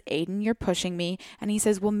she says, Aiden, you're pushing me. And he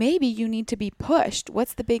says, well, maybe you need to be pushed.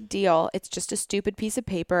 What's the big deal? It's just a stupid piece of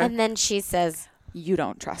paper. And then she says, you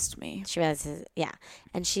don't trust me. She realizes, yeah.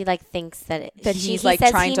 And she like thinks that he's like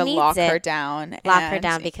trying to lock her down.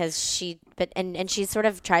 Because and she sort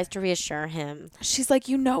of tries to reassure him. She's like,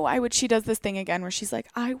 she does this thing again where she's like,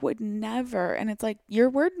 I would never. And it's like, your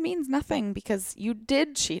word means nothing because you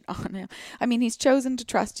did cheat on him. I mean, he's chosen to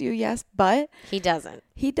trust you, yes, but he doesn't.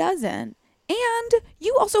 And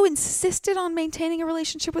you also insisted on maintaining a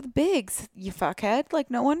relationship with Biggs, you fuckhead.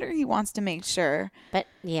 Like, no wonder he wants to make sure. But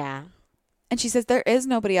yeah. And she says, there is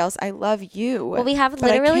nobody else. I love you. Well, we've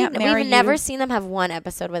never seen them have one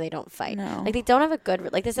episode where they don't fight. No. Like, they don't have a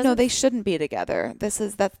good, like, this doesn't. No, they shouldn't be together. That's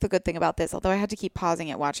the good thing about this. Although I had to keep pausing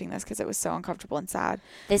it watching this because it was so uncomfortable and sad.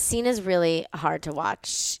 This scene is really hard to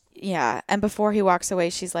watch. Yeah. And before he walks away,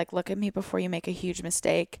 she's like, look at me before you make a huge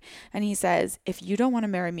mistake. And he says, if you don't want to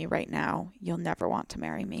marry me right now, you'll never want to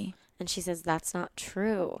marry me. And she says, that's not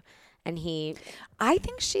true. And he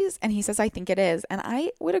says, I think it is. And I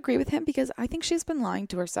would agree with him because I think she's been lying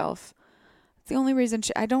to herself. It's the only reason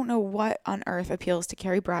I don't know what on earth appeals to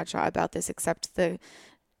Carrie Bradshaw about this except the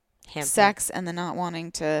sex and the not wanting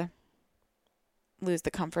to lose the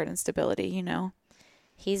comfort and stability,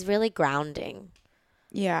 He's really grounding.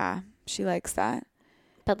 Yeah, she likes that.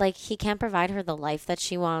 But like, he can't provide her the life that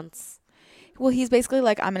she wants. Well, he's basically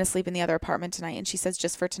like, I'm going to sleep in the other apartment tonight. And she says,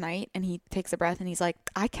 just for tonight. And he takes a breath and he's like,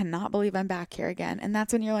 I cannot believe I'm back here again. And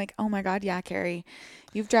that's when you're like, oh my God, yeah, Carrie,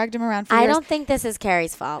 you've dragged him around for years. I don't think this is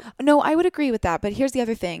Carrie's fault. No, I would agree with that. But here's the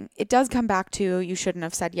other thing. It does come back to you shouldn't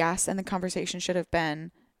have said yes. And the conversation should have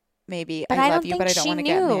been maybe, I love you, but I don't want to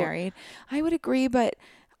get married. I would agree, but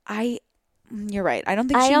you're right. I don't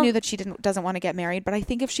think she knew that she doesn't want to get married. But I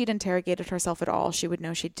think if she'd interrogated herself at all, she would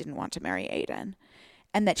know she didn't want to marry Aiden.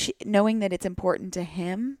 And that knowing that it's important to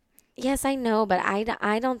him. Yes, I know, but I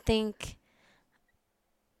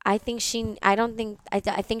think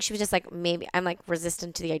she was just like, maybe I'm like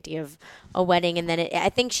resistant to the idea of a wedding. And then I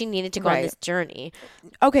think she needed to go on this journey.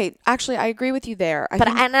 Okay. Actually, I agree with you there.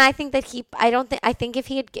 I think if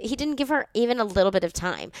he didn't give her even a little bit of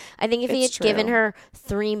time. I think if he had given her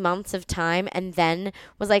 3 months of time and then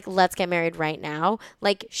was like, let's get married right now.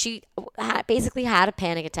 Like she basically had a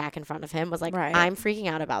panic attack in front of him, was like, I'm freaking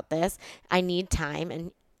out about this. I need time.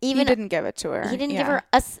 And even he didn't give it to her. He didn't give her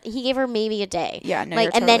he gave her maybe a day. Yeah, no, like,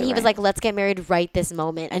 you're and then totally he was like, let's get married right this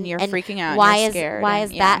moment. And you're freaking out. Why you're is scared why is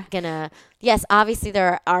that gonna? Yes, obviously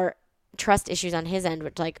there are trust issues on his end,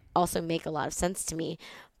 which like also make a lot of sense to me.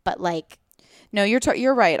 But like, no,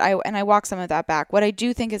 you're right. I walk some of that back. What I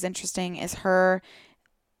do think is interesting is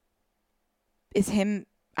him.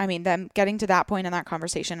 I mean, them getting to that point in that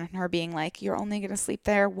conversation and her being like, you're only gonna sleep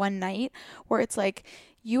there one night, where it's like,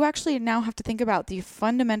 you actually now have to think about the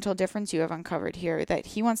fundamental difference you have uncovered here, that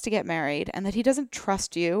he wants to get married and that he doesn't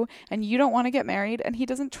trust you and you don't want to get married and he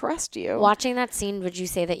doesn't trust you. Watching that scene, would you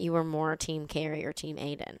say that you were more team Carrie or team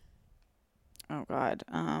Aiden? Oh God.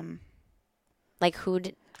 Like who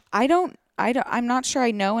did... I'm not sure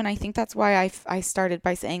I know. And I think that's why I started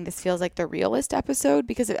by saying this feels like the realist episode,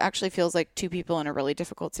 because it actually feels like two people in a really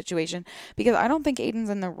difficult situation, because I don't think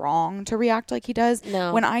Aiden's in the wrong to react like he does.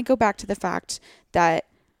 No. When I go back to the fact that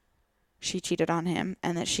she cheated on him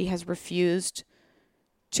and that she has refused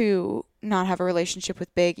to not have a relationship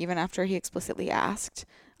with Big even after he explicitly asked,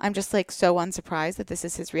 I'm just like so unsurprised that this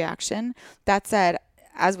is his reaction. That said,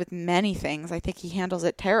 as with many things, I think he handles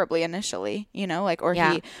it terribly initially, you know, like, or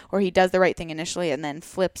he does the right thing initially and then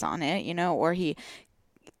flips on it, you know, or he,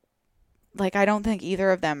 like, I don't think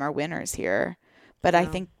either of them are winners here, but I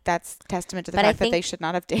think that's testament to the fact that they should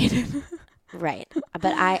not have dated. Right.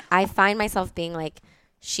 But I find myself being like,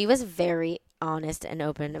 she was very honest and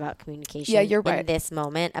open about communication. Yeah, you're right. In this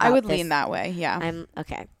moment. I would lean that way. Yeah. I'm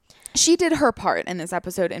okay. She did her part in this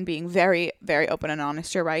episode in being very, very open and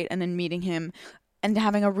honest. You're right. And in meeting him and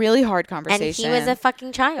having a really hard conversation. And he was a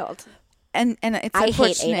fucking child. And it's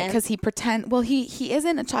unfortunate because he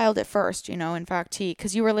isn't a child at first, you know. In fact,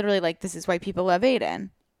 because you were literally like, this is why people love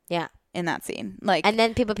Aiden. Yeah. In that scene. Like, and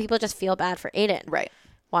then people just feel bad for Aiden. Right.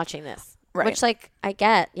 Watching this. Right. Which, like, I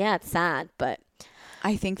get. Yeah, it's sad, but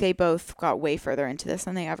I think they both got way further into this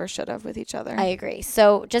than they ever should have with each other. I agree.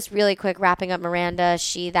 So just really quick, wrapping up Miranda,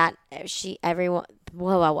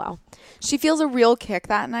 whoa. She feels a real kick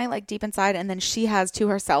that night, like deep inside. And then she has to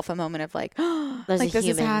herself a moment of like, oh, like this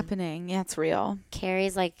is happening. Yeah, it's real.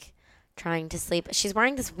 Carrie's like trying to sleep. She's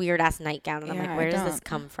wearing this weird ass nightgown. And I'm like, where does this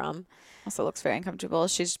come from? Also looks very uncomfortable.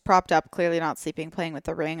 She's propped up, clearly not sleeping, playing with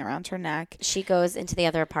the ring around her neck. She goes into the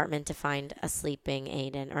other apartment to find a sleeping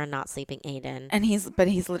Aiden or a not sleeping Aiden. And he's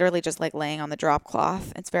literally just like laying on the drop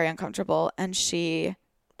cloth. It's very uncomfortable. And she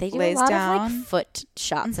lays down. Of like foot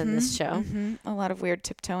shots in this show. Mm-hmm. A lot of weird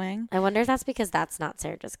tiptoeing. I wonder if that's because that's not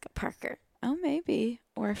Sarah Jessica Parker. Oh, maybe.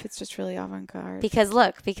 Or if it's just really avant-garde.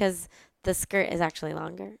 Because the skirt is actually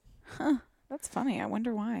longer. Huh. That's funny. I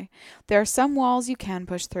wonder why. There are some walls you can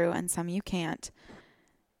push through and some you can't.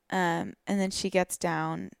 And then she gets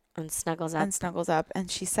down and snuggles up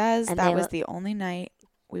and she says that was the only night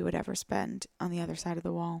we would ever spend on the other side of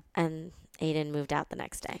the wall. And Aiden moved out the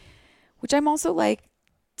next day. Which I'm also like,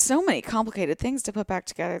 so many complicated things to put back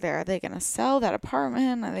together there. Are they going to sell that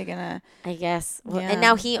apartment? Are they going to... I guess. Well, and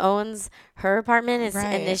now he owns her apartment.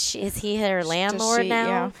 And is he her landlord now?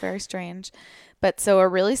 Yeah, very strange. But so a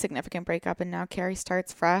really significant breakup, and now Carrie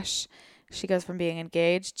starts fresh. She goes from being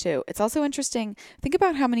engaged to... It's also interesting. Think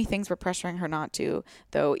about how many things were pressuring her not to,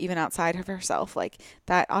 though, even outside of herself. Like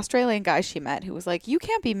that Australian guy she met who was like, you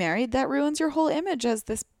can't be married. That ruins your whole image as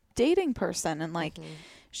this dating person. And like,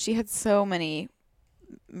 she had so many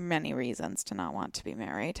reasons to not want to be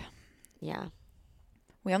married. Yeah.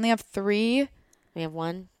 We only have 3. We have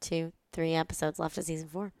 1, 2, 3 episodes left of season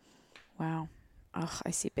 4. Wow. Ugh, I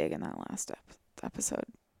see Big in that last episode.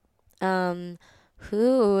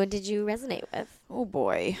 Who did you resonate with? Oh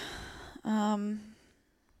boy. Wow.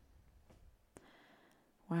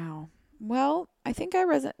 Well, I think I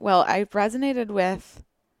resonated with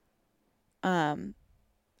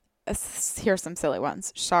here's some silly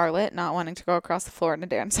ones. Charlotte not wanting to go across the floor in a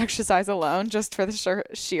dance exercise alone, just for the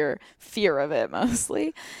sheer fear of it,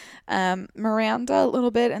 mostly. Miranda, a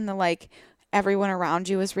little bit, and the like, everyone around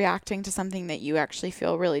you is reacting to something that you actually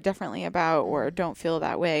feel really differently about or don't feel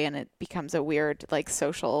that way, and it becomes a weird like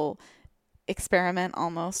social experiment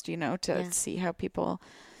almost, you know, to see how people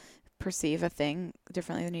perceive a thing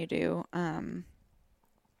differently than you do, and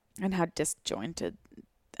how disjointed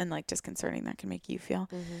and like disconcerting that can make you feel.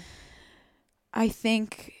 I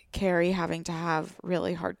think Carrie having to have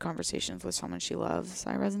really hard conversations with someone she loves,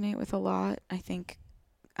 I resonate with a lot. I think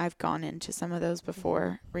I've gone into some of those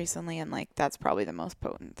before recently, and like that's probably the most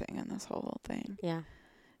potent thing in this whole thing. Yeah.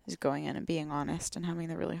 Is going in and being honest and having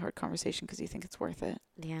the really hard conversation because you think it's worth it.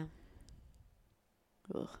 Yeah.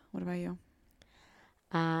 Ugh. What about you?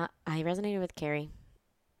 I resonated with Carrie.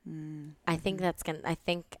 I think that's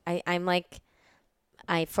I'm like,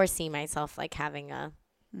 I foresee myself like having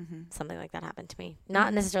something like that happen to me.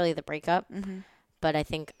 Not necessarily the breakup, but I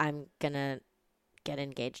think I'm gonna get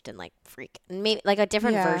engaged and like freak, maybe like a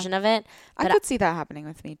different version of it. I could see that happening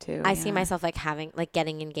with me too. I see myself like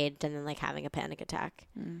getting engaged and then like having a panic attack,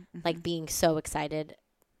 like being so excited,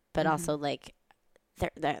 but also like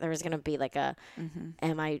there was gonna be like a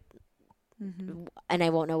am I, and I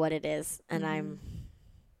won't know what it is, and I'm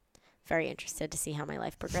very interested to see how my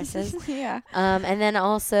life progresses. And then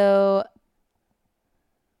also,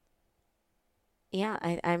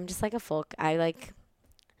 I'm just like a folk.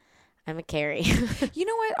 I'm a Carrie. You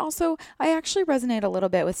know what? Also, I actually resonate a little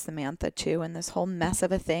bit with Samantha too, in this whole mess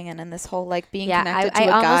of a thing, and in this whole like being connected to a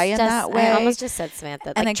guy in that way. I almost just said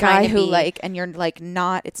Samantha, and like, a guy who like, and you're like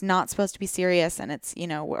it's not supposed to be serious, and it's, you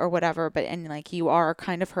know, or whatever, but and like you are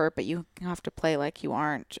kind of hurt, but you have to play like you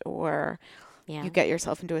aren't, or you get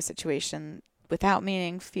yourself into a situation without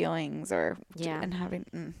meaning feelings, or and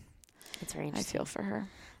having. It's very interesting. I feel for her.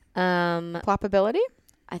 Ploppability.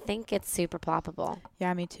 I think it's super ploppable.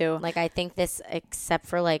 Yeah, me too. Like, I think this, except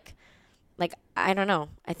for like, I don't know.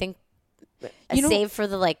 I think, save for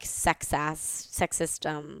the like sexist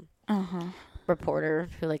reporter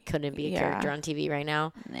who like couldn't be a character on TV right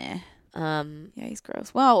now. Nah. Yeah, he's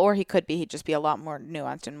gross. Well, or he could be. He'd just be a lot more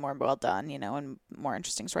nuanced and more well done, you know, and more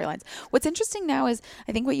interesting storylines. What's interesting now is,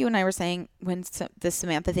 I think what you and I were saying when the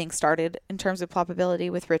Samantha thing started in terms of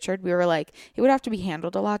ploppability with Richard, we were like, it would have to be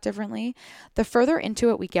handled a lot differently. The further into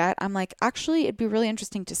it we get, I'm like, actually, it'd be really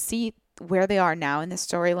interesting to see where they are now in the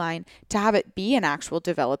storyline, to have it be an actual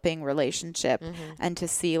developing relationship, and to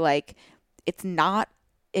see like, it's not,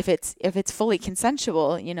 if it's fully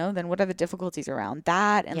consensual, you know, then what are the difficulties around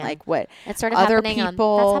that, and like what it's sort of other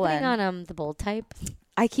people that's happening on The Bold Type.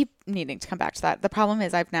 I keep needing to come back to that. The problem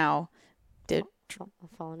is I've now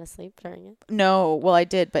fallen asleep during it. No, well I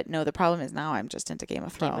did, but no, the problem is now I'm just into Game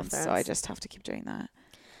of Thrones, so I just have to keep doing that.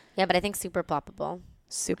 Yeah, but I think super ploppable.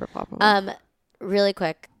 Super ploppable. Really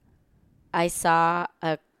quick, I saw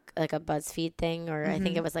a BuzzFeed thing, or I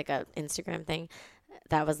think it was like a Instagram thing,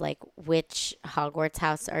 that was like, which Hogwarts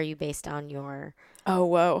house are you based on your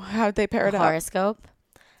how'd they pair it horoscope?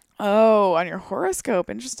 On your horoscope.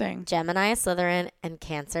 Interesting. Gemini is Slytherin and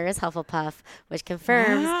Cancer is Hufflepuff, which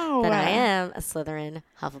confirms that I am a Slytherin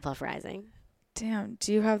Hufflepuff rising. Damn.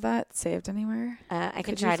 Do you have that saved anywhere? I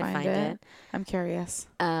can try to find it. I'm curious.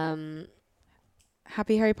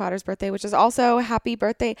 Happy Harry Potter's birthday, which is also happy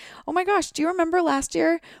birthday. Oh my gosh, do you remember last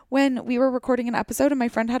year when we were recording an episode and my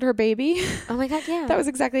friend had her baby? Oh my God, yeah. That was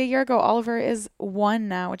exactly a year ago. Oliver is 1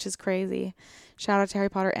 now, which is crazy. Shout out to Harry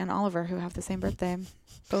Potter and Oliver, who have the same birthday.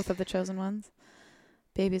 Both of the chosen ones.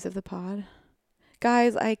 Babies of the pod.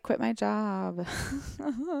 Guys, I quit my job.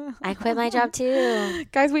 I quit my job too.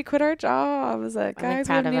 Guys, we quit our jobs. Guys,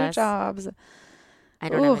 we have new jobs. I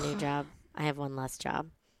don't have a new job. I have one less job.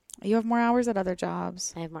 You have more hours at other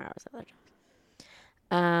jobs. I have more hours at other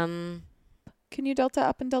jobs. Can you delta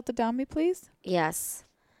up and delta down me, please? Yes.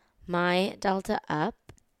 My delta up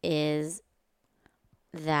is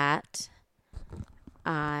that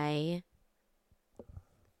I'm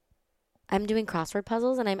doing crossword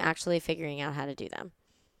puzzles and I'm actually figuring out how to do them.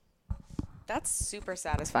 That's super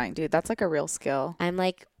satisfying, dude. That's like a real skill. I'm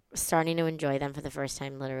like starting to enjoy them for the first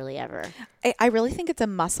time literally ever. I really think it's a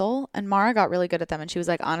muscle, and Mara got really good at them, and she was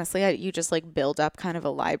like, honestly, you just like build up kind of a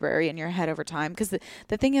library in your head over time, because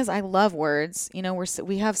the thing is, I love words, you know,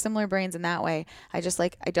 we have similar brains in that way. I just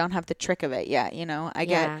like, I don't have the trick of it yet, you know. I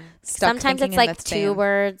get stuck. Sometimes it's like 2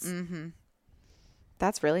 words.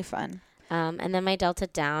 That's really fun. And then my delta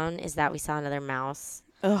down is that we saw another mouse.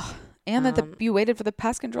 Ugh. And that you waited for the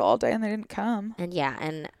pest control all day and they didn't come. And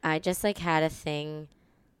and I just like had a thing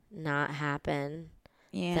not happen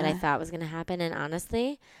that I thought was going to happen. And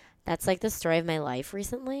honestly, That's like the story of my life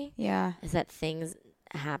recently. Yeah. Is that things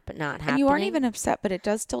not happening. And you aren't even upset, but it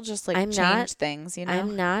does still just like change things, you know?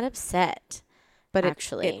 I'm not upset. But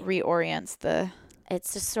actually, it reorients the...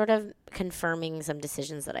 It's just sort of confirming some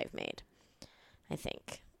decisions that I've made, I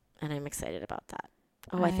think. And I'm excited about that.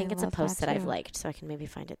 Oh, I think it's a post that I've liked, so I can maybe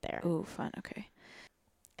find it there. Ooh, fun. Okay.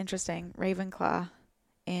 Interesting. Ravenclaw.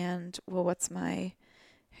 And, well, what's my...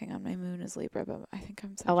 Hang on, my moon is Libra, but I think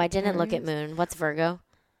I'm... Oh, I didn't look at moon. What's Virgo?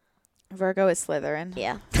 Virgo is Slytherin.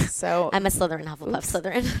 Yeah. So I'm a Slytherin, Hufflepuff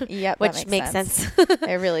Slytherin. Yep, which makes sense.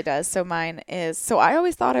 It really does. So mine is... So I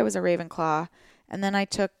always thought I was a Ravenclaw, and then I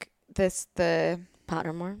took the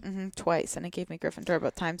Pottermore? Twice, and it gave me Gryffindor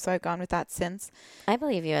both times, so I've gone with that since. I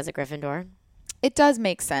believe you as a Gryffindor. It does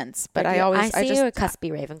make sense, but I see you a cuspy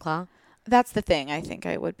Ravenclaw. That's the thing. I think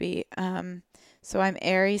I would be. So I'm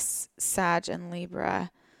Aries, Sag, and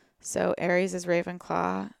Libra. So Aries is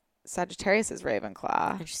Ravenclaw, Sagittarius is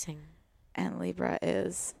Ravenclaw. Interesting. And Libra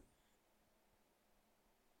is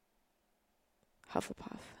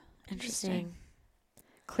Hufflepuff. Interesting.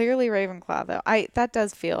 Clearly Ravenclaw, though. That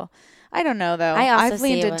does feel... I don't know, though. I've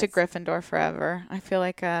leaned into Gryffindor forever. I feel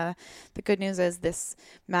like the good news is this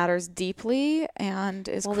matters deeply and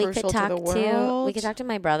is crucial to the world. We could talk to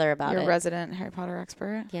my brother about it. Your resident Harry Potter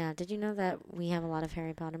expert. Yeah. Did you know that we have a lot of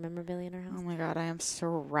Harry Potter memorabilia in our house? Oh, my God. I am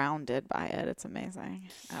surrounded by it. It's amazing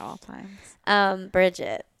at all times.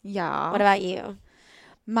 Bridget. Yeah. What about you?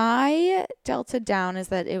 My delta down is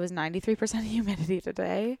that it was 93% humidity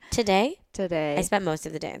today. Today? Today. I spent most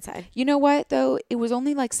of the day inside. You know what, though? It was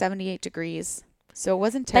only like 78 degrees. So it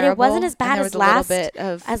wasn't terrible. But it wasn't as bad as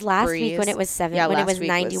last breeze. week when it was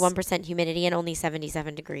 91% humidity and only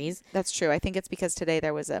 77 degrees. That's true. I think it's because today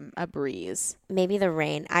there was a breeze. Maybe the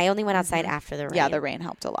rain. I only went outside after the rain. Yeah, the rain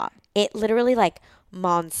helped a lot. It literally like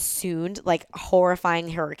monsooned, like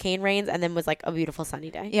horrifying hurricane rains, and then was like a beautiful sunny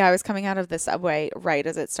day. Yeah, I was coming out of the subway right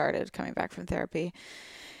as it started, coming back from therapy.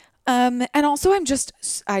 And also I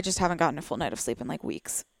just haven't gotten a full night of sleep in like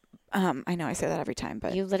weeks. I know I say that every time,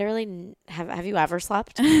 but you literally have you ever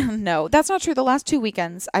slept? No, that's not true. The last 2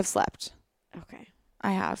 weekends I've slept. Okay.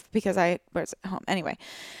 I have because I was at home. Anyway,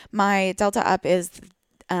 my delta up is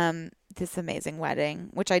this amazing wedding,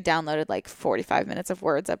 which I downloaded like 45 minutes of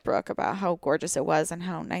words at Brooke about how gorgeous it was and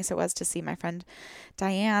how nice it was to see my friend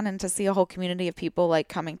Diane and to see a whole community of people like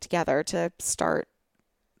coming together to start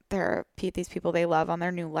these people they love on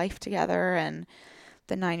their new life together. And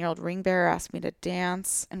the 9-year-old ring bearer asked me to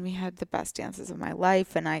dance, and we had the best dances of my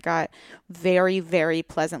life. And I got very, very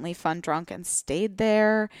pleasantly fun drunk and stayed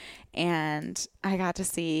there. And I got to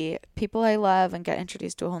see people I love and get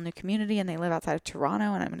introduced to a whole new community. And they live outside of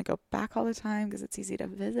Toronto, and I'm going to go back all the time because it's easy to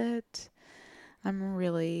visit. I'm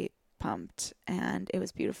really pumped, and it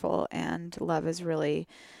was beautiful. And love is really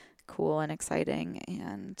cool and exciting.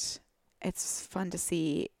 And it's fun to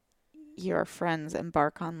see your friends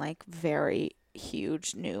embark on like very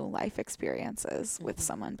huge new life experiences with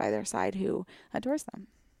someone by their side who adores them.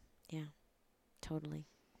 Yeah, totally.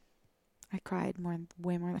 I cried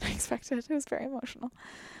way more than I expected. It was very emotional.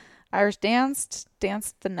 Irish danced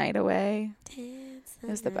the night away. It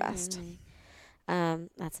was the best.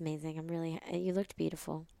 That's amazing. You looked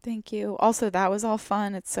beautiful. Thank you. Also, that was all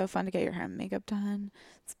fun. It's so fun to get your hair and makeup done.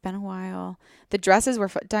 It's been a while. The dresses were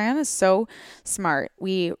fun. Diana's so smart.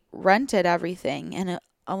 We rented everything, and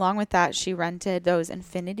along with that, she rented those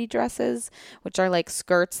infinity dresses, which are like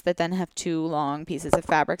skirts that then have 2 long pieces of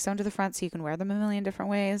fabric sewn to the front so you can wear them a million different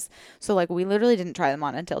ways. So like we literally didn't try them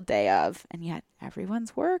on until day of, and yet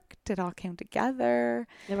everyone's worked. It all came together.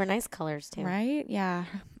 They were nice colors too. Right? Yeah.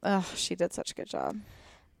 Oh, she did such a good job.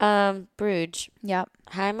 Bruges. Yep.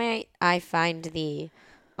 How might I find thee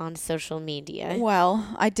on social media?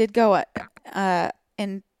 Well, I did go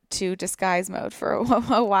into disguise mode for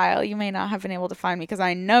a while. You may not have been able to find me because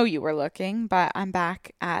I know you were looking, but I'm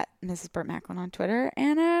back at Mrs. Burt Macklin on Twitter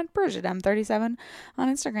and at BridgetM37 on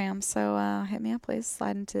Instagram. So hit me up, please.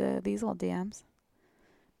 Slide into these old DMs.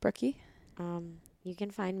 Brookie? You can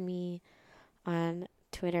find me on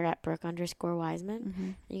Twitter at Brooke_Wiseman. Mm-hmm.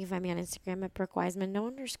 You can find me on Instagram at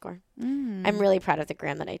BrookeWiseman_. I'm really proud of the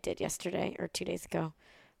gram that I did yesterday or 2 days ago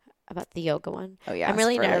about the yoga one. Oh yeah. I'm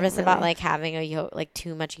really nervous about like having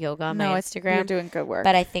too much yoga on my Instagram. You're doing good work.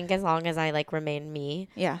 But I think as long as I like remain me.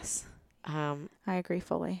 Yes. I agree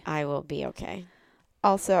fully. I will be okay.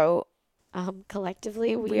 Also,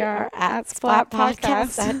 collectively we are at Splat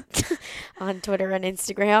Podcast on Twitter and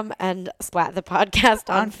Instagram, and Splat the Podcast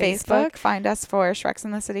on Facebook. Find us for Shreks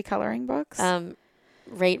in the City coloring books.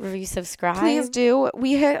 Rate, review, subscribe. Please do.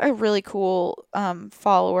 We hit a really cool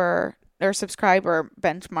follower or subscribe or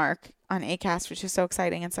benchmark on Acast, which is so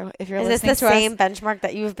exciting. And so if you're listening to us... Is this the same benchmark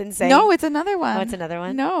that you've been saying? No, it's another one. Oh, it's another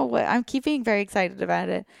one? No, I'm keeping very excited about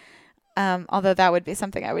it. Although that would be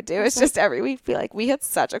something I would do. It's just every week be like, we had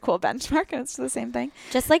such a cool benchmark, and it's the same thing.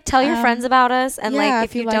 Just like tell your friends about us, and like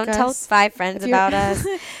if you don't tell 5 friends about us,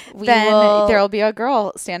 then there will be a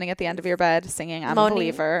girl standing at the end of your bed singing "I'm a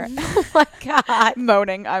Believer." Oh my God,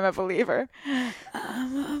 moaning "I'm a believer."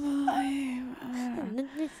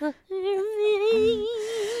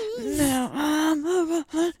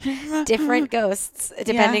 Different ghosts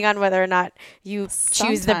depending on whether or not you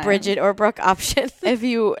choose the Bridget or Brooke option. If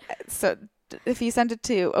you send it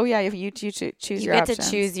to if you choose your options. You get to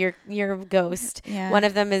choose your ghost. Yeah. One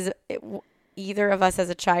of them is either of us as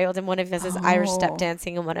a child, and one of us is Irish step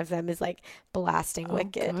dancing, and one of them is like blasting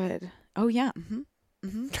Wicked. Good. Oh yeah.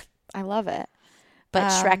 I love it. But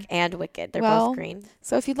Shrek and Wicked, they're both green.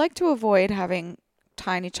 So if you'd like to avoid having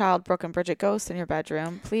tiny child Brooke and Bridget ghosts in your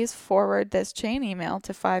bedroom, please forward this chain email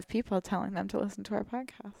to 5 people telling them to listen to our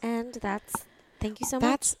podcast. And thank you so much.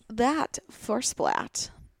 That's that for Splat.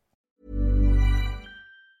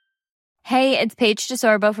 Hey, it's Paige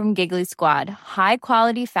DeSorbo from Giggly Squad. High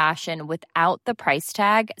quality fashion without the price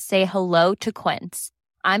tag. Say hello to Quince.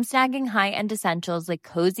 I'm snagging high-end essentials like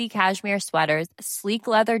cozy cashmere sweaters, sleek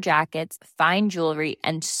leather jackets, fine jewelry,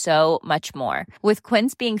 and so much more. With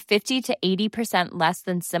Quince being 50 to 80% less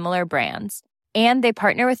than similar brands. And they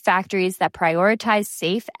partner with factories that prioritize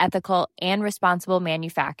safe, ethical, and responsible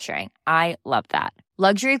manufacturing. I love that.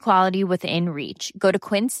 Luxury quality within reach. Go to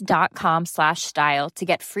quince.com/style to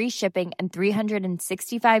get free shipping and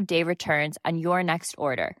 365-day returns on your next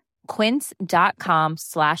order.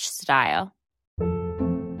 Quince.com/style.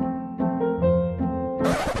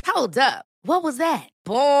 Hold up. What was that?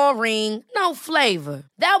 Boring. No flavor.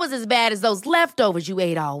 That was as bad as those leftovers you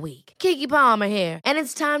ate all week. Keke Palmer here. And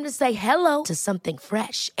it's time to say hello to something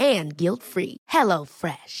fresh and guilt-free. Hello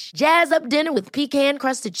Fresh. Jazz up dinner with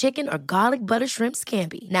pecan-crusted chicken or garlic butter shrimp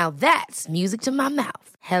scampi. Now that's music to my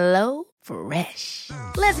mouth. Hello Fresh.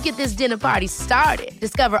 Let's get this dinner party started.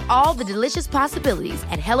 Discover all the delicious possibilities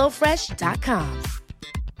at HelloFresh.com.